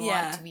that. They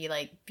Yeah. want to be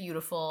like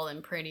beautiful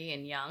and pretty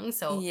and young.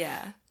 So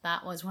Yeah.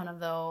 that was one of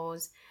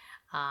those.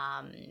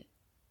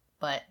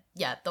 But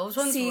yeah, those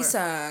ones were 思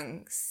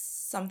想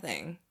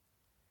something.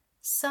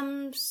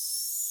 some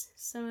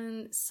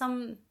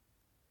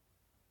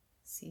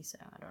seesaw.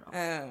 I don't know.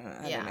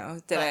 I Yeah, don't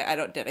know.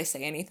 but- Did I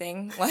say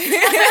anything? Like, No,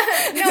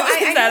 I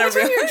is know that a what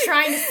real- you're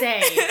trying to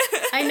say.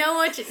 I know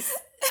what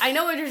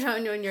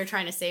you're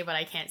trying to say, but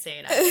I can't say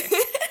it either.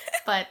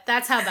 But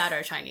that's how bad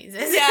our Chinese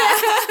is. Yeah.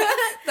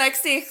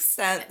 That's the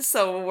extent.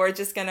 So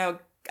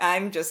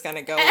I'm just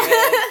gonna go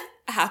with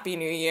Happy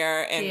New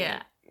Year and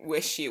Yeah.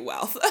 wish you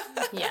wealth.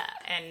 Yeah,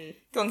 and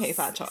恭喜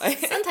發財.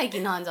 身體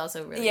健康 is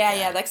also really Yeah, good.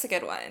 yeah, that's a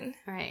good one.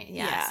 Right,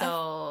 yeah. Yeah.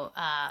 So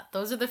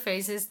those are the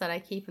phrases that I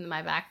keep in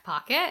my back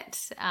pocket.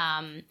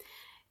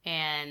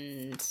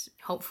 And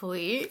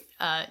hopefully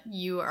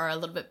you are a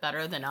little bit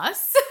better than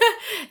us.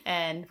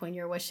 And when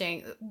you're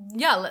wishing,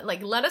 yeah,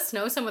 let us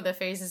know some of the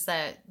phrases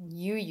that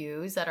you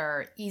use that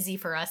are easy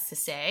for us to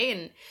say,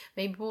 and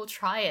maybe we'll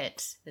try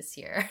it this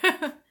year.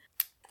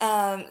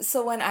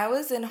 So when I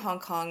was in Hong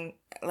Kong,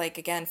 like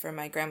again for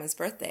my grandma's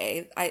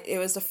birthday, it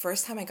was the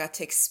first time I got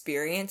to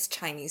experience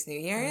Chinese New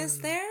Year's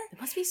there. It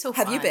must be so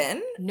Have fun. you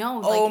been?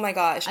 No. Oh my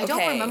gosh. I don't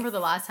okay. remember the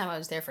last time I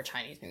was there for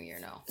Chinese New Year,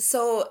 no.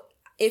 So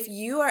if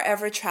you are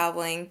ever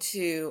traveling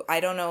to, I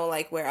don't know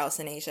like where else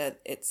in Asia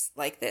it's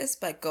like this,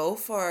 but go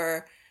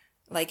for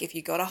like if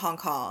you go to Hong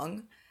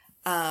Kong,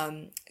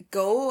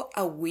 go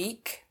a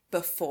week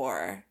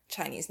before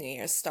Chinese New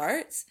Year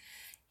starts,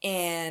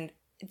 and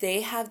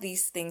they have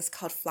these things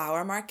called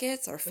flower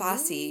markets or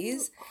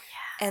fasis,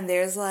 and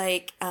there's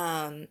like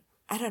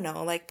I don't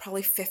know, like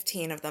probably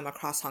 15 of them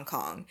across Hong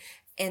Kong.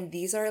 And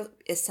these are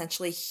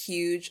essentially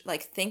huge,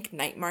 like think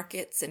night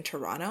markets in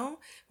Toronto,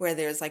 where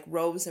there's like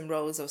rows and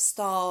rows of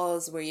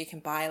stalls where you can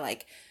buy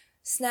like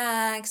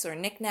snacks or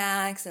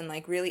knickknacks and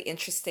like really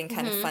interesting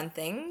kind of fun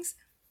things.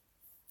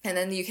 And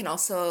then you can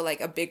also,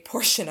 like, a big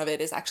portion of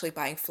it is actually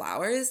buying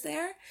flowers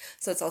there.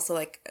 So it's also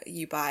like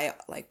you buy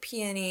like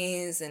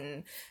peonies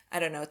and I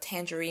don't know,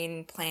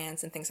 tangerine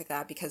plants and things like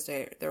that because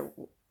they're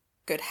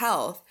good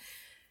health.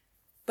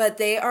 But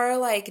they are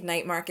like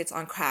night markets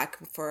on crack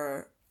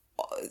for,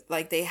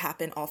 like, they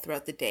happen all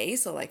throughout the day.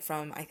 So like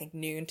from I think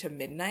noon to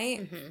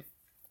midnight.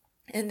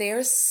 And they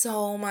are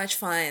so much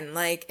fun.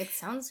 Like, it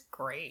sounds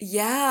great.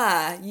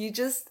 Yeah, you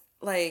just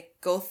like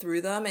go through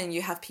them and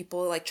you have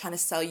people like trying to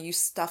sell you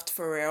stuffed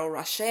Ferrero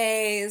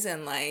Rochers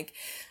and like,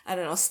 I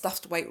don't know,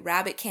 stuffed white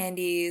rabbit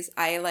candies.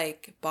 I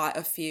like bought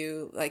a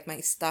few like my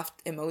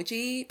stuffed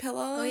emoji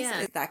pillows. Oh,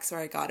 yeah. That's where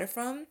I got it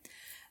from.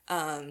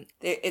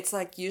 It's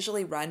like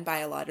usually run by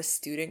a lot of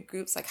student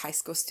groups, like high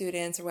school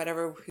students or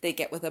whatever. They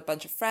get with a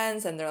bunch of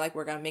friends and they're like,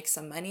 we're gonna make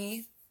some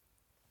money.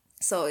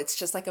 So it's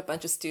just like a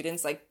bunch of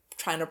students like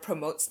trying to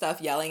promote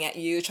stuff, yelling at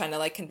you, trying to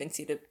like convince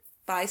you to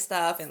buy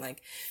stuff, and like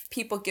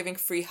people giving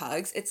free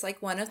hugs. It's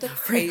like one of the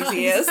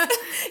craziest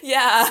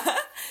yeah,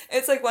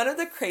 it's like one of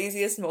the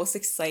craziest, most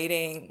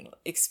exciting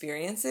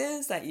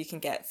experiences that you can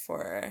get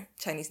for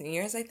Chinese New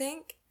Year's, I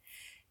think.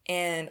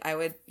 And I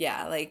would,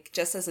 yeah, like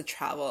just as a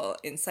travel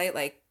insight,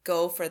 like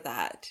go for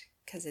that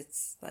because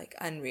it's like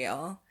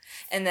unreal.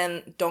 And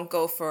then don't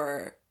go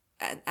for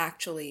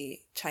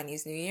actually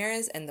Chinese New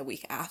Year's and the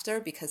week after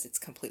because it's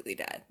completely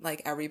dead.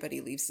 Like everybody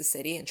leaves the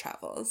city and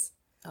travels.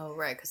 Oh,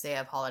 right, because they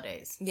have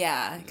holidays.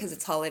 Yeah, because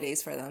it's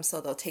holidays for them. So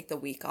they'll take the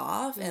week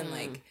off and,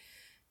 like,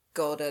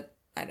 go to,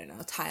 I don't know,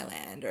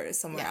 Thailand or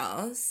somewhere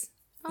else.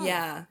 Oh,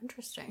 yeah.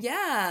 Interesting.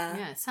 Yeah.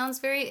 Yeah, it sounds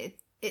very,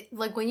 it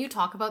like, when you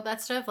talk about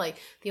that stuff, like,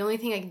 the only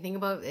thing I can think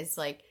about is,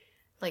 like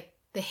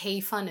the hay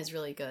fun is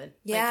really good.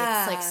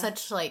 Yeah. Like, it's, like,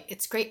 such, like,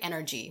 it's great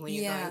energy when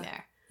you're going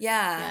there.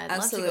 Yeah, I'd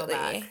absolutely. love to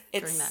go back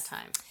during that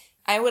time.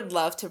 I would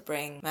love to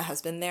bring my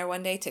husband there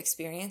one day to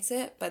experience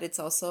it, but it's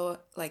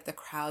also, like, the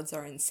crowds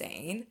are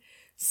insane.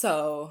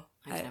 So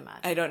I can imagine.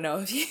 I don't know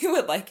if you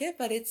would like it,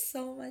 but it's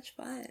so much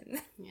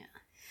fun.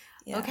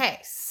 Yeah. Okay,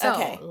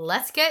 so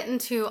let's get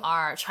into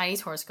our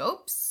Chinese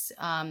horoscopes.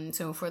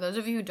 So for those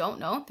of you who don't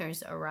know,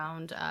 there's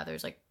around,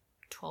 there's like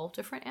 12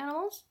 different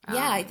animals.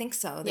 Yeah, I think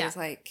so. There's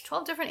like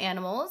 12 different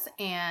animals,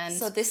 and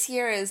so this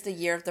year is the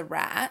year of the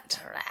rat.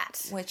 The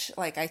rat. Which,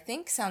 like, I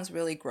think sounds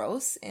really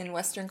gross in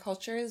Western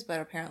cultures, but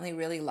apparently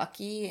really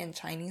lucky in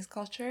Chinese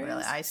cultures.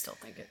 Really, I still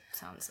think it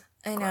sounds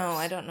I know,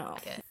 I don't know.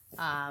 Okay.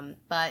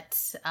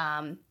 But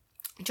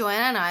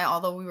Joanna and I,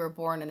 although we were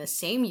born in the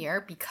same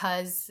year,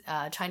 because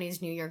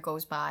Chinese New Year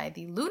goes by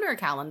the lunar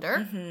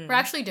calendar, we're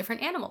actually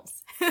different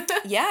animals.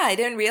 Yeah, I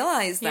didn't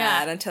realize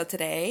that until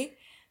today.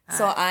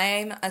 So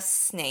I'm a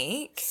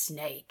snake.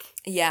 Snake.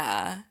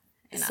 Yeah.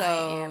 And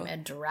I am a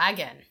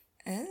dragon.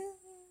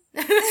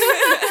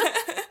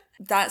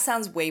 That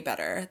sounds way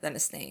better than a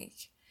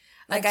snake.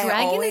 Like, a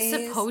dragon is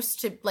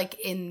supposed to, like,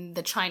 in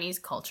the Chinese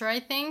culture, I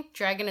think,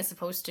 dragon is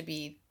supposed to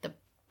be the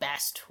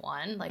best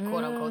one, like,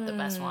 quote unquote, the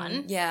best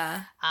one.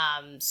 Yeah.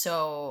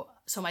 So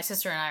my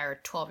sister and I are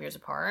 12 years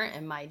apart,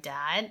 and my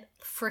dad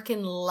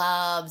freaking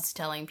loves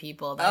telling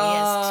people that he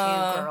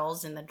has 2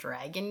 girls in the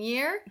dragon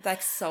year.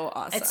 That's so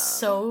awesome. It's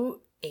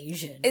so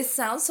Asian. It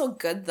sounds so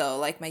good though,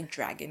 like my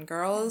dragon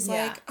girls,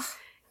 like.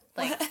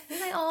 Like,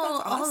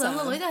 oh, awesome. Yeah.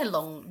 Like,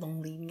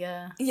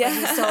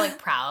 he's so, like,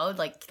 proud,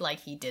 like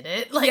he did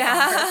it. Like,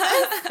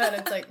 but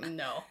it's like,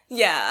 no.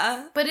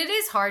 Yeah. But it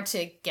is hard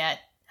to get,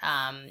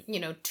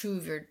 2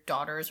 of your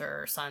daughters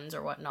or sons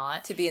or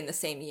whatnot. To be in the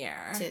same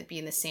year. To be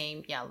in the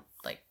same,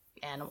 like,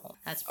 animal.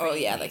 That's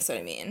pretty that's what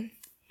I mean.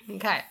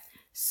 Okay.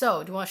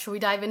 So, should we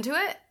dive into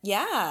it?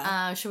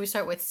 Yeah. Should we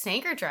start with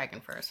snake or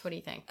dragon first? What do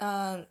you think?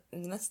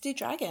 Let's do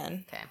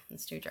dragon. Okay,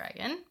 let's do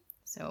dragon.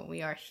 So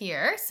we are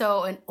here.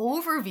 So an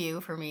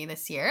overview for me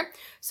this year.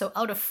 So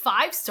out of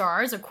 5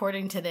 stars,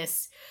 according to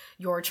this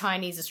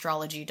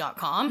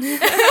yourchineseastrology.com,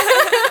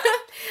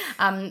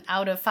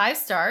 out of 5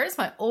 stars,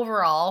 my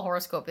overall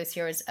horoscope this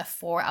year is a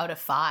 4 out of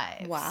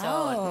 5. Wow.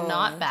 So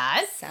not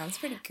bad. Sounds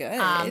pretty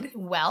good.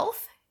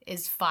 Wealth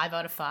is 5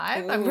 out of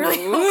 5. Ooh. I'm really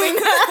hoping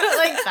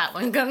that that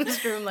one comes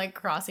through. I'm like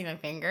crossing my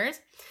fingers.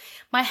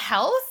 My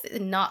health,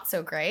 not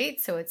so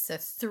great, so it's a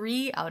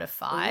 3 out of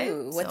 5.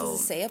 Ooh, what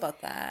does it say about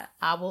that?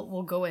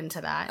 We'll go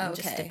into that in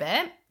just a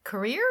bit.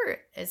 Career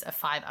is a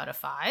 5 out of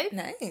 5.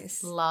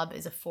 Nice. Love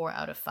is a 4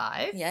 out of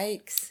 5.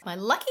 Yikes. My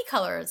lucky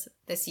colors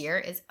this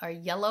year are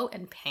yellow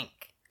and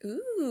pink.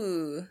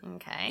 Ooh.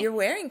 Okay. You're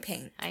wearing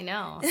pink. I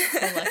know.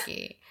 So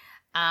lucky.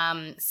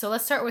 So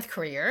let's start with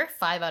career,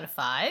 5 out of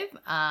 5.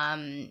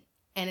 And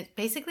it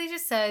basically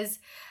just says,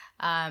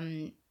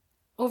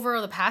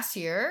 over the past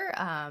year,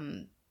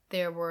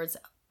 there was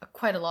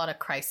quite a lot of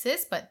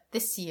crisis, but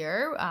this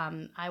year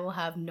I will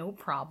have no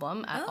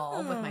problem at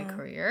all with my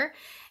career,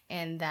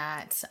 and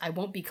that I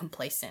won't be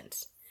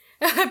complacent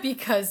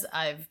because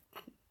I've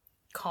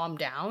calmed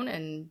down,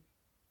 and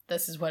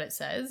this is what it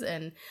says,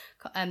 and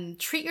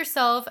treat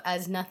yourself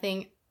as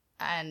nothing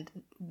and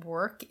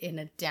work in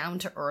a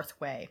down-to-earth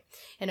way.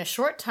 In a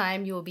short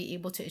time, you will be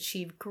able to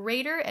achieve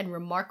greater and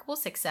remarkable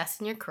success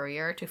in your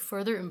career to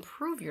further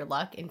improve your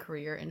luck in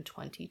career in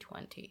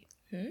 2020.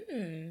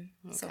 Okay.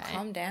 So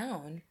calm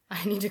down.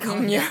 I need to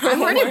calm down. I'm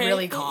already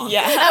really calm.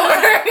 Yeah.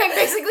 I'm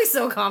basically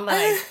so calm that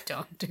I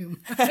don't do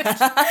much. But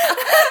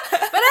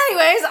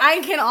anyways,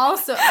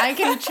 I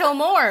can chill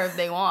more if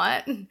they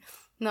want.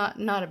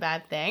 Not a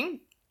bad thing.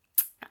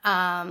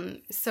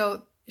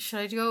 So should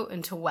I go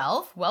into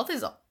wealth? Wealth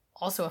is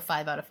also a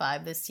 5 out of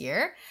 5 this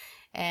year.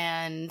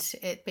 And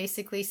it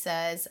basically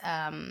says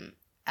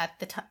at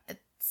the time,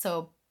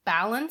 so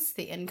balance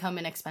the income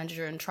and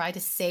expenditure and try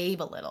to save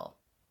a little.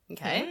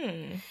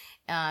 Okay.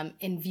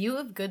 In view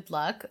of good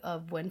luck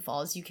of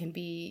windfalls, you can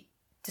be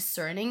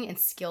discerning and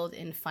skilled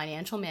in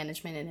financial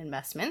management and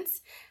investments,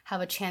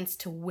 have a chance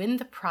to win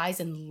the prize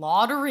in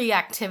lottery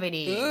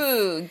activities.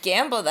 Ooh,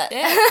 gamble that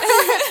in.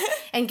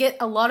 And get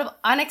a lot of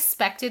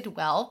unexpected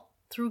wealth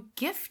through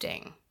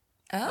gifting.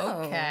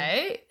 Oh.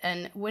 Okay.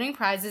 And winning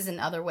prizes in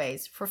other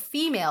ways. For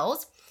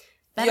females,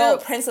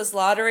 Princess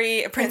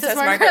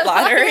Margaret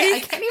Lottery. I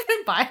can't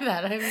even buy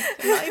that.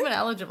 I'm not even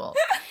eligible.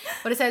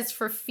 But it says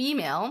for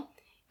female,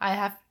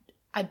 I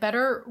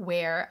better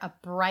wear a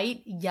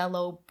bright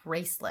yellow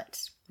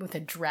bracelet with a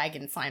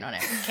dragon sign on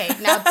it. Okay,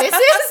 now this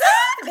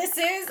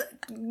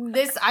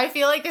I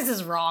feel like this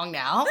is wrong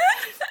now,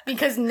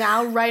 because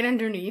now right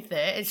underneath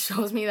it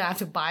shows me that I have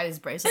to buy this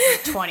bracelet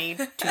for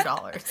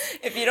 $22.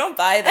 If you don't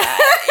buy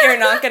that, you're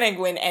not gonna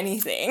win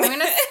anything. I'm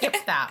gonna skip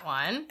that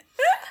one.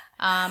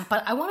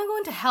 But I want to go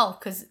into health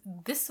because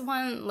this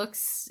one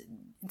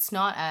it's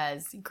not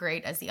as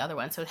great as the other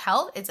one. So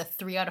health, it's a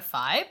 3 out of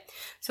 5.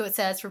 So it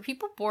says for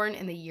people born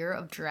in the year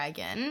of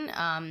dragon,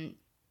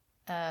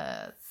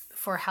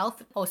 for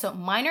health, so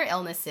minor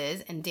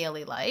illnesses in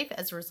daily life.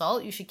 As a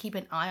result, you should keep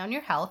an eye on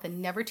your health and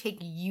never take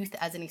youth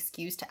as an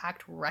excuse to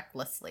act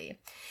recklessly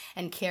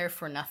and care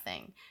for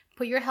nothing.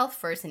 Put your health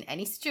first in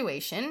any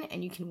situation,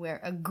 and you can wear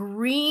a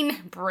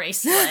green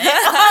bracelet.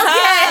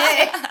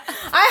 Okay.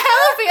 I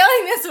have a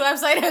feeling this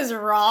website is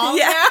wrong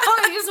now.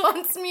 It just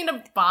wants me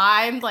to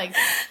buy,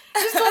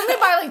 just told me to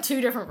buy 2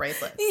 different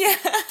bracelets. Yeah.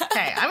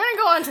 Okay, I'm going to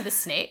go on to the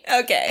snake.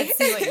 Okay. And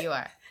see what you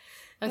are.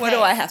 Okay. What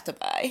do I have to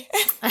buy?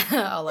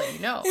 I'll let you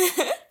know.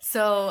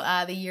 So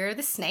the year of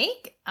the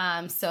snake.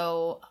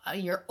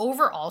 Your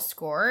overall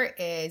score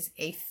is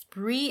a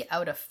 3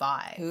 out of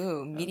 5.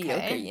 Ooh,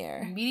 mediocre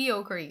year.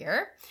 Mediocre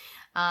year.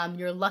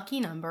 Your lucky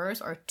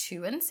numbers are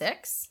 2 and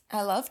 6.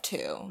 I love 2.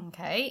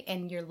 Okay,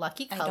 and your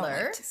lucky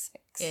color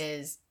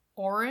is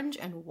orange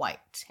and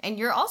white. And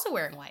you're also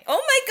wearing white. Oh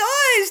my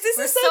gosh, this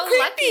is so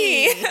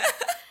creepy.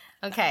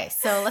 Okay,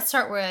 so let's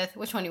start with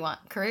which one you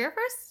want. Career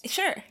first?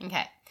 Sure.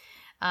 Okay.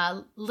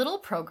 Little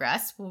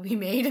progress will be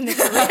made in the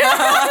career.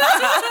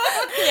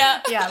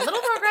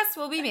 Little progress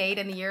will be made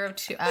in the year of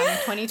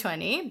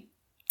 2020,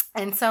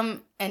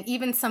 and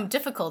even some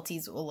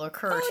difficulties will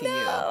occur to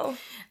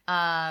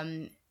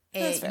you.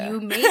 You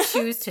may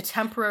choose to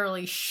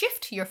temporarily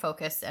shift your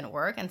focus and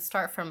work and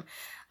start from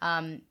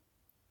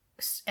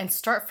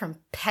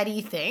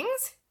petty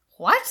things.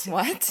 What?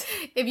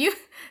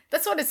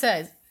 That's what it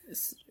says.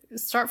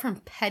 Start from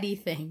petty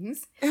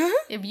things.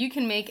 If you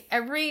can make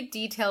every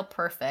detail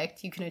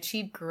perfect, you can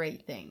achieve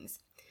great things.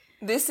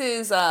 This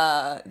is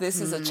a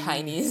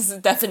Chinese,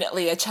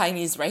 definitely a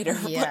Chinese writer.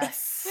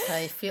 Yes,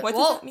 I feel. What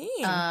does that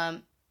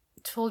mean?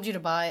 Told you to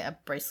buy a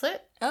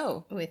bracelet.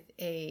 Oh, with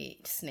a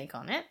snake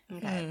on it.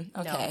 Okay.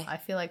 Okay. No, I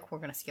feel like we're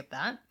gonna skip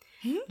that.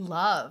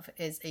 Love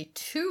is a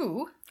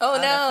 2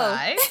 out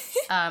of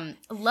 5.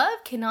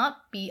 Love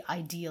cannot be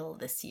ideal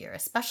this year,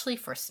 especially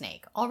for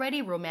snake.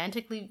 Already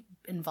romantically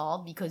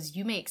involved because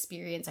you may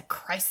experience a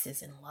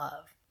crisis in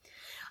love.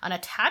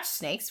 Unattached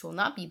snakes will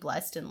not be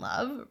blessed in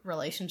love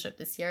relationship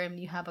this year, and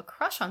you have a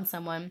crush on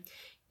someone,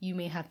 you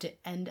may have to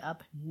end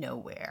up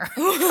nowhere.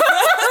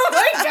 Oh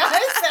my god,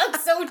 it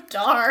sounds so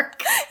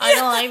dark. I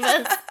don't like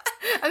this.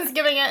 I'm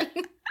skipping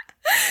it.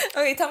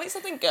 Okay, tell me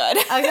something good.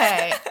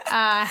 Okay,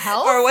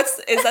 health. Or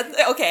is that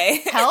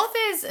okay? Health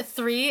is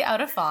 3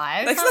 out of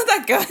 5. That's not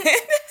that good.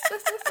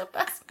 This is the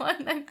best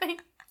one, I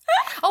think.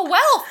 Oh,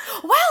 wealth.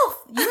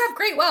 You have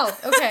great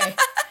wealth. Okay.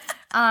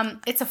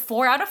 It's a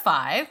 4 out of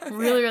 5. Okay.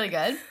 Really, really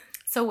good.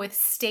 So with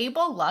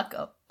stable luck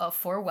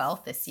for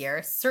wealth this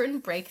year, certain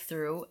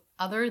breakthrough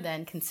other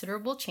than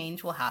considerable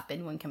change will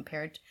happen when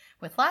compared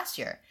with last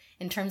year.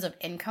 In terms of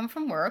income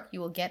from work, you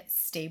will get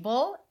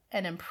stable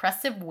and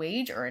impressive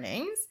wage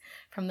earnings.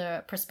 From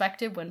the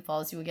perspective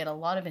windfalls, you will get a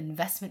lot of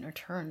investment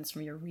returns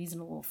from your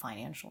reasonable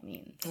financial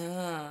means.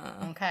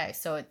 Okay,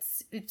 so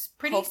it's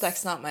pretty... Hope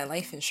that's not my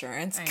life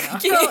insurance. I know.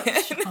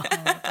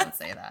 Don't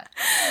say that.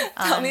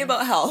 Tell me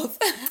about health.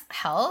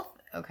 Health?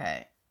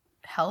 Okay.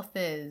 Health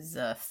is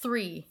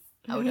 3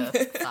 out of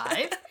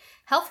 5.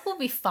 health will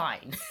be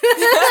fine.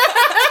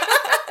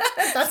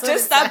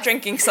 Just stop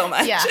drinking so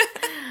much. Yeah.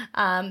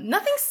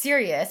 Nothing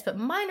serious, but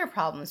minor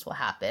problems will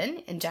happen.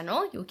 In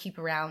general, you'll keep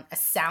around a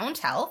sound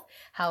health.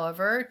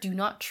 However, do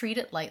not treat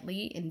it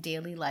lightly in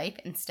daily life.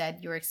 Instead,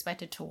 you're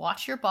expected to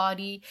watch your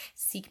body,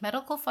 seek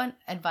medical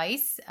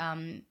advice,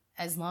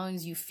 as long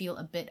as you feel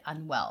a bit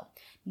unwell.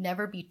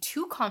 Never be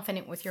too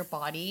confident with your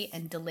body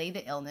and delay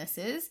the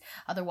illnesses.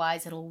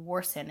 Otherwise, it'll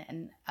worsen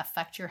and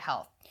affect your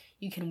health.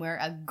 You can wear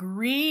a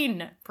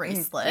green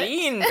bracelet.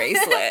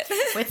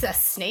 With a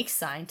snake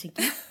sign to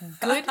keep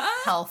good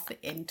health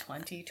in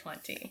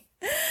 2020.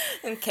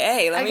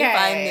 Okay, let me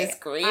find this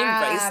green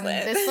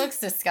bracelet. This looks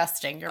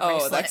disgusting, your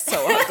bracelet. Oh, that's so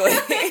ugly.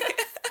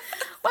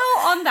 Well,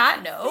 on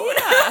that note.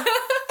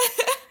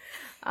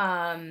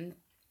 Yeah.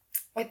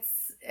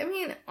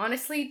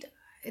 Honestly,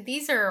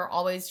 these are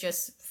always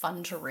just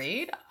fun to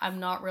read. I'm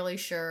not really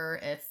sure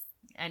if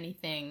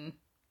anything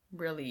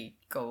really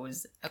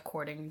goes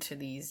according to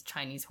these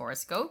Chinese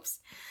horoscopes.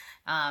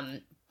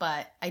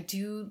 But I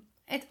do,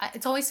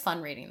 it's always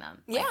fun reading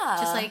them. Yeah.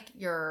 Just like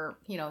your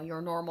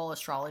normal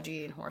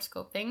astrology and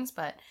horoscope things,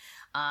 but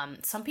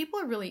some people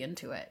are really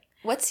into it.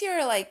 What's your,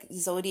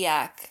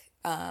 zodiac,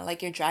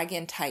 your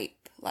dragon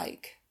type,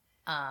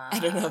 I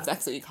don't know if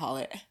that's what you call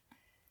it.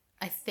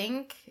 I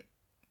think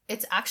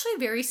it's actually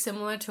very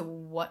similar to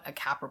what a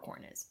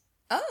Capricorn is.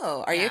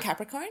 Oh, are you a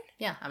Capricorn?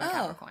 Yeah, I'm a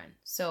Capricorn.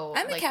 So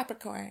I'm a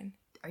Capricorn.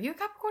 Are you a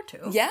Capricorn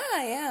too? Yeah,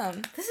 I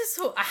am. This is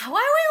so... Why are we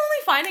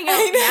only finding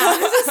out now?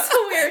 This is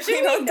so weird. Should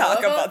we don't talk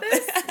about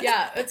this?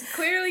 Yeah, it's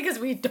clearly because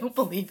we don't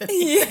believe in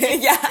these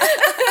things. Yeah.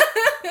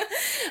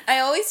 I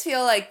always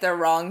feel like they're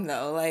wrong,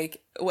 though.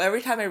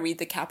 Every time I read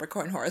the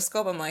Capricorn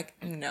horoscope, I'm like,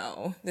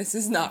 no, this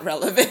is not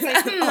relevant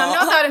at all. I'm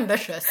not that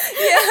ambitious.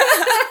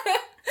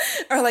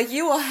 Yeah. Or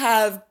you will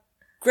have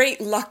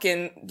great luck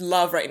in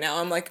love right now.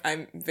 I'm like,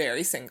 I'm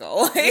very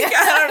single.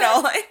 I don't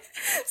know,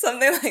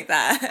 something like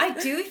that. I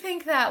do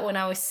think that when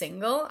I was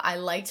single, I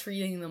liked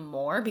reading them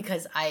more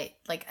because I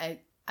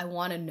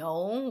want to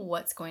know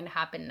what's going to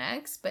happen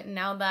next. But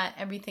now that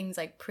everything's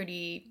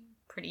pretty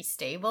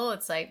stable,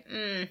 it's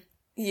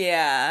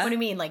yeah. What do you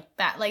mean?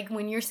 Bad,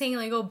 when you're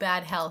saying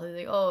bad health,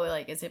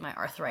 it's is it my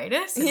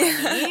arthritis? My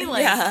knee?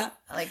 What?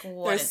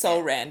 They're so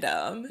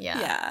random.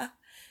 Yeah.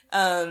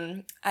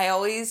 I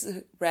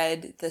always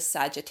read the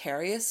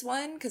Sagittarius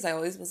one because I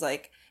always was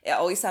it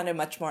always sounded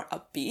much more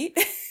upbeat.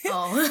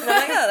 Oh. And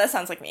I'm that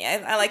sounds like me.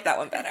 I like that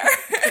one better.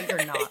 But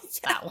you're not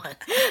that one.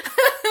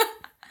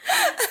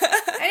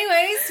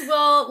 Anyways,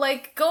 well,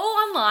 go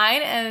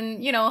online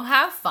and,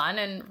 have fun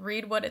and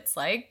read what it's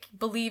like.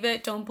 Believe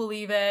it, don't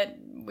believe it.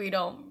 We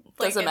don't.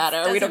 Doesn't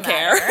matter. We don't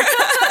care.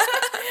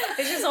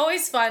 It's just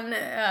always fun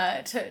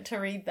to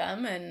read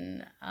them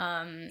and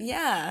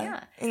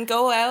yeah, and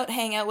go out,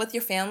 hang out with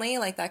your family.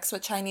 That's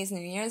what Chinese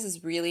New Year's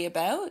is really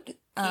about.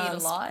 Eat a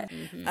lot.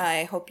 Mm-hmm.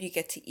 I hope you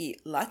get to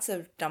eat lots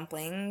of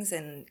dumplings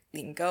and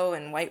lingo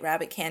and white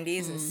rabbit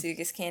candies and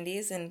sugus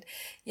candies, and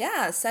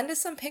send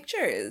us some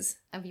pictures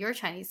of your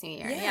Chinese New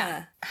Year.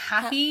 Yeah.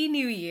 Happy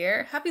New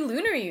Year. Happy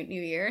Lunar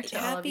New Year to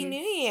all of you. Happy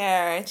New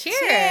Year.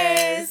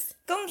 Cheers.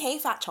 恭喜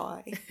發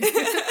財.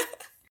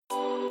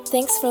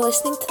 Thanks for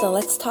listening to the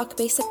Let's Talk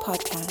Basic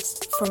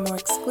podcast. For more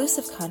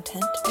exclusive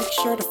content, make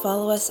sure to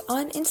follow us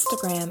on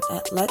Instagram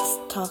at Let's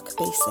Talk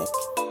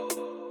Basic.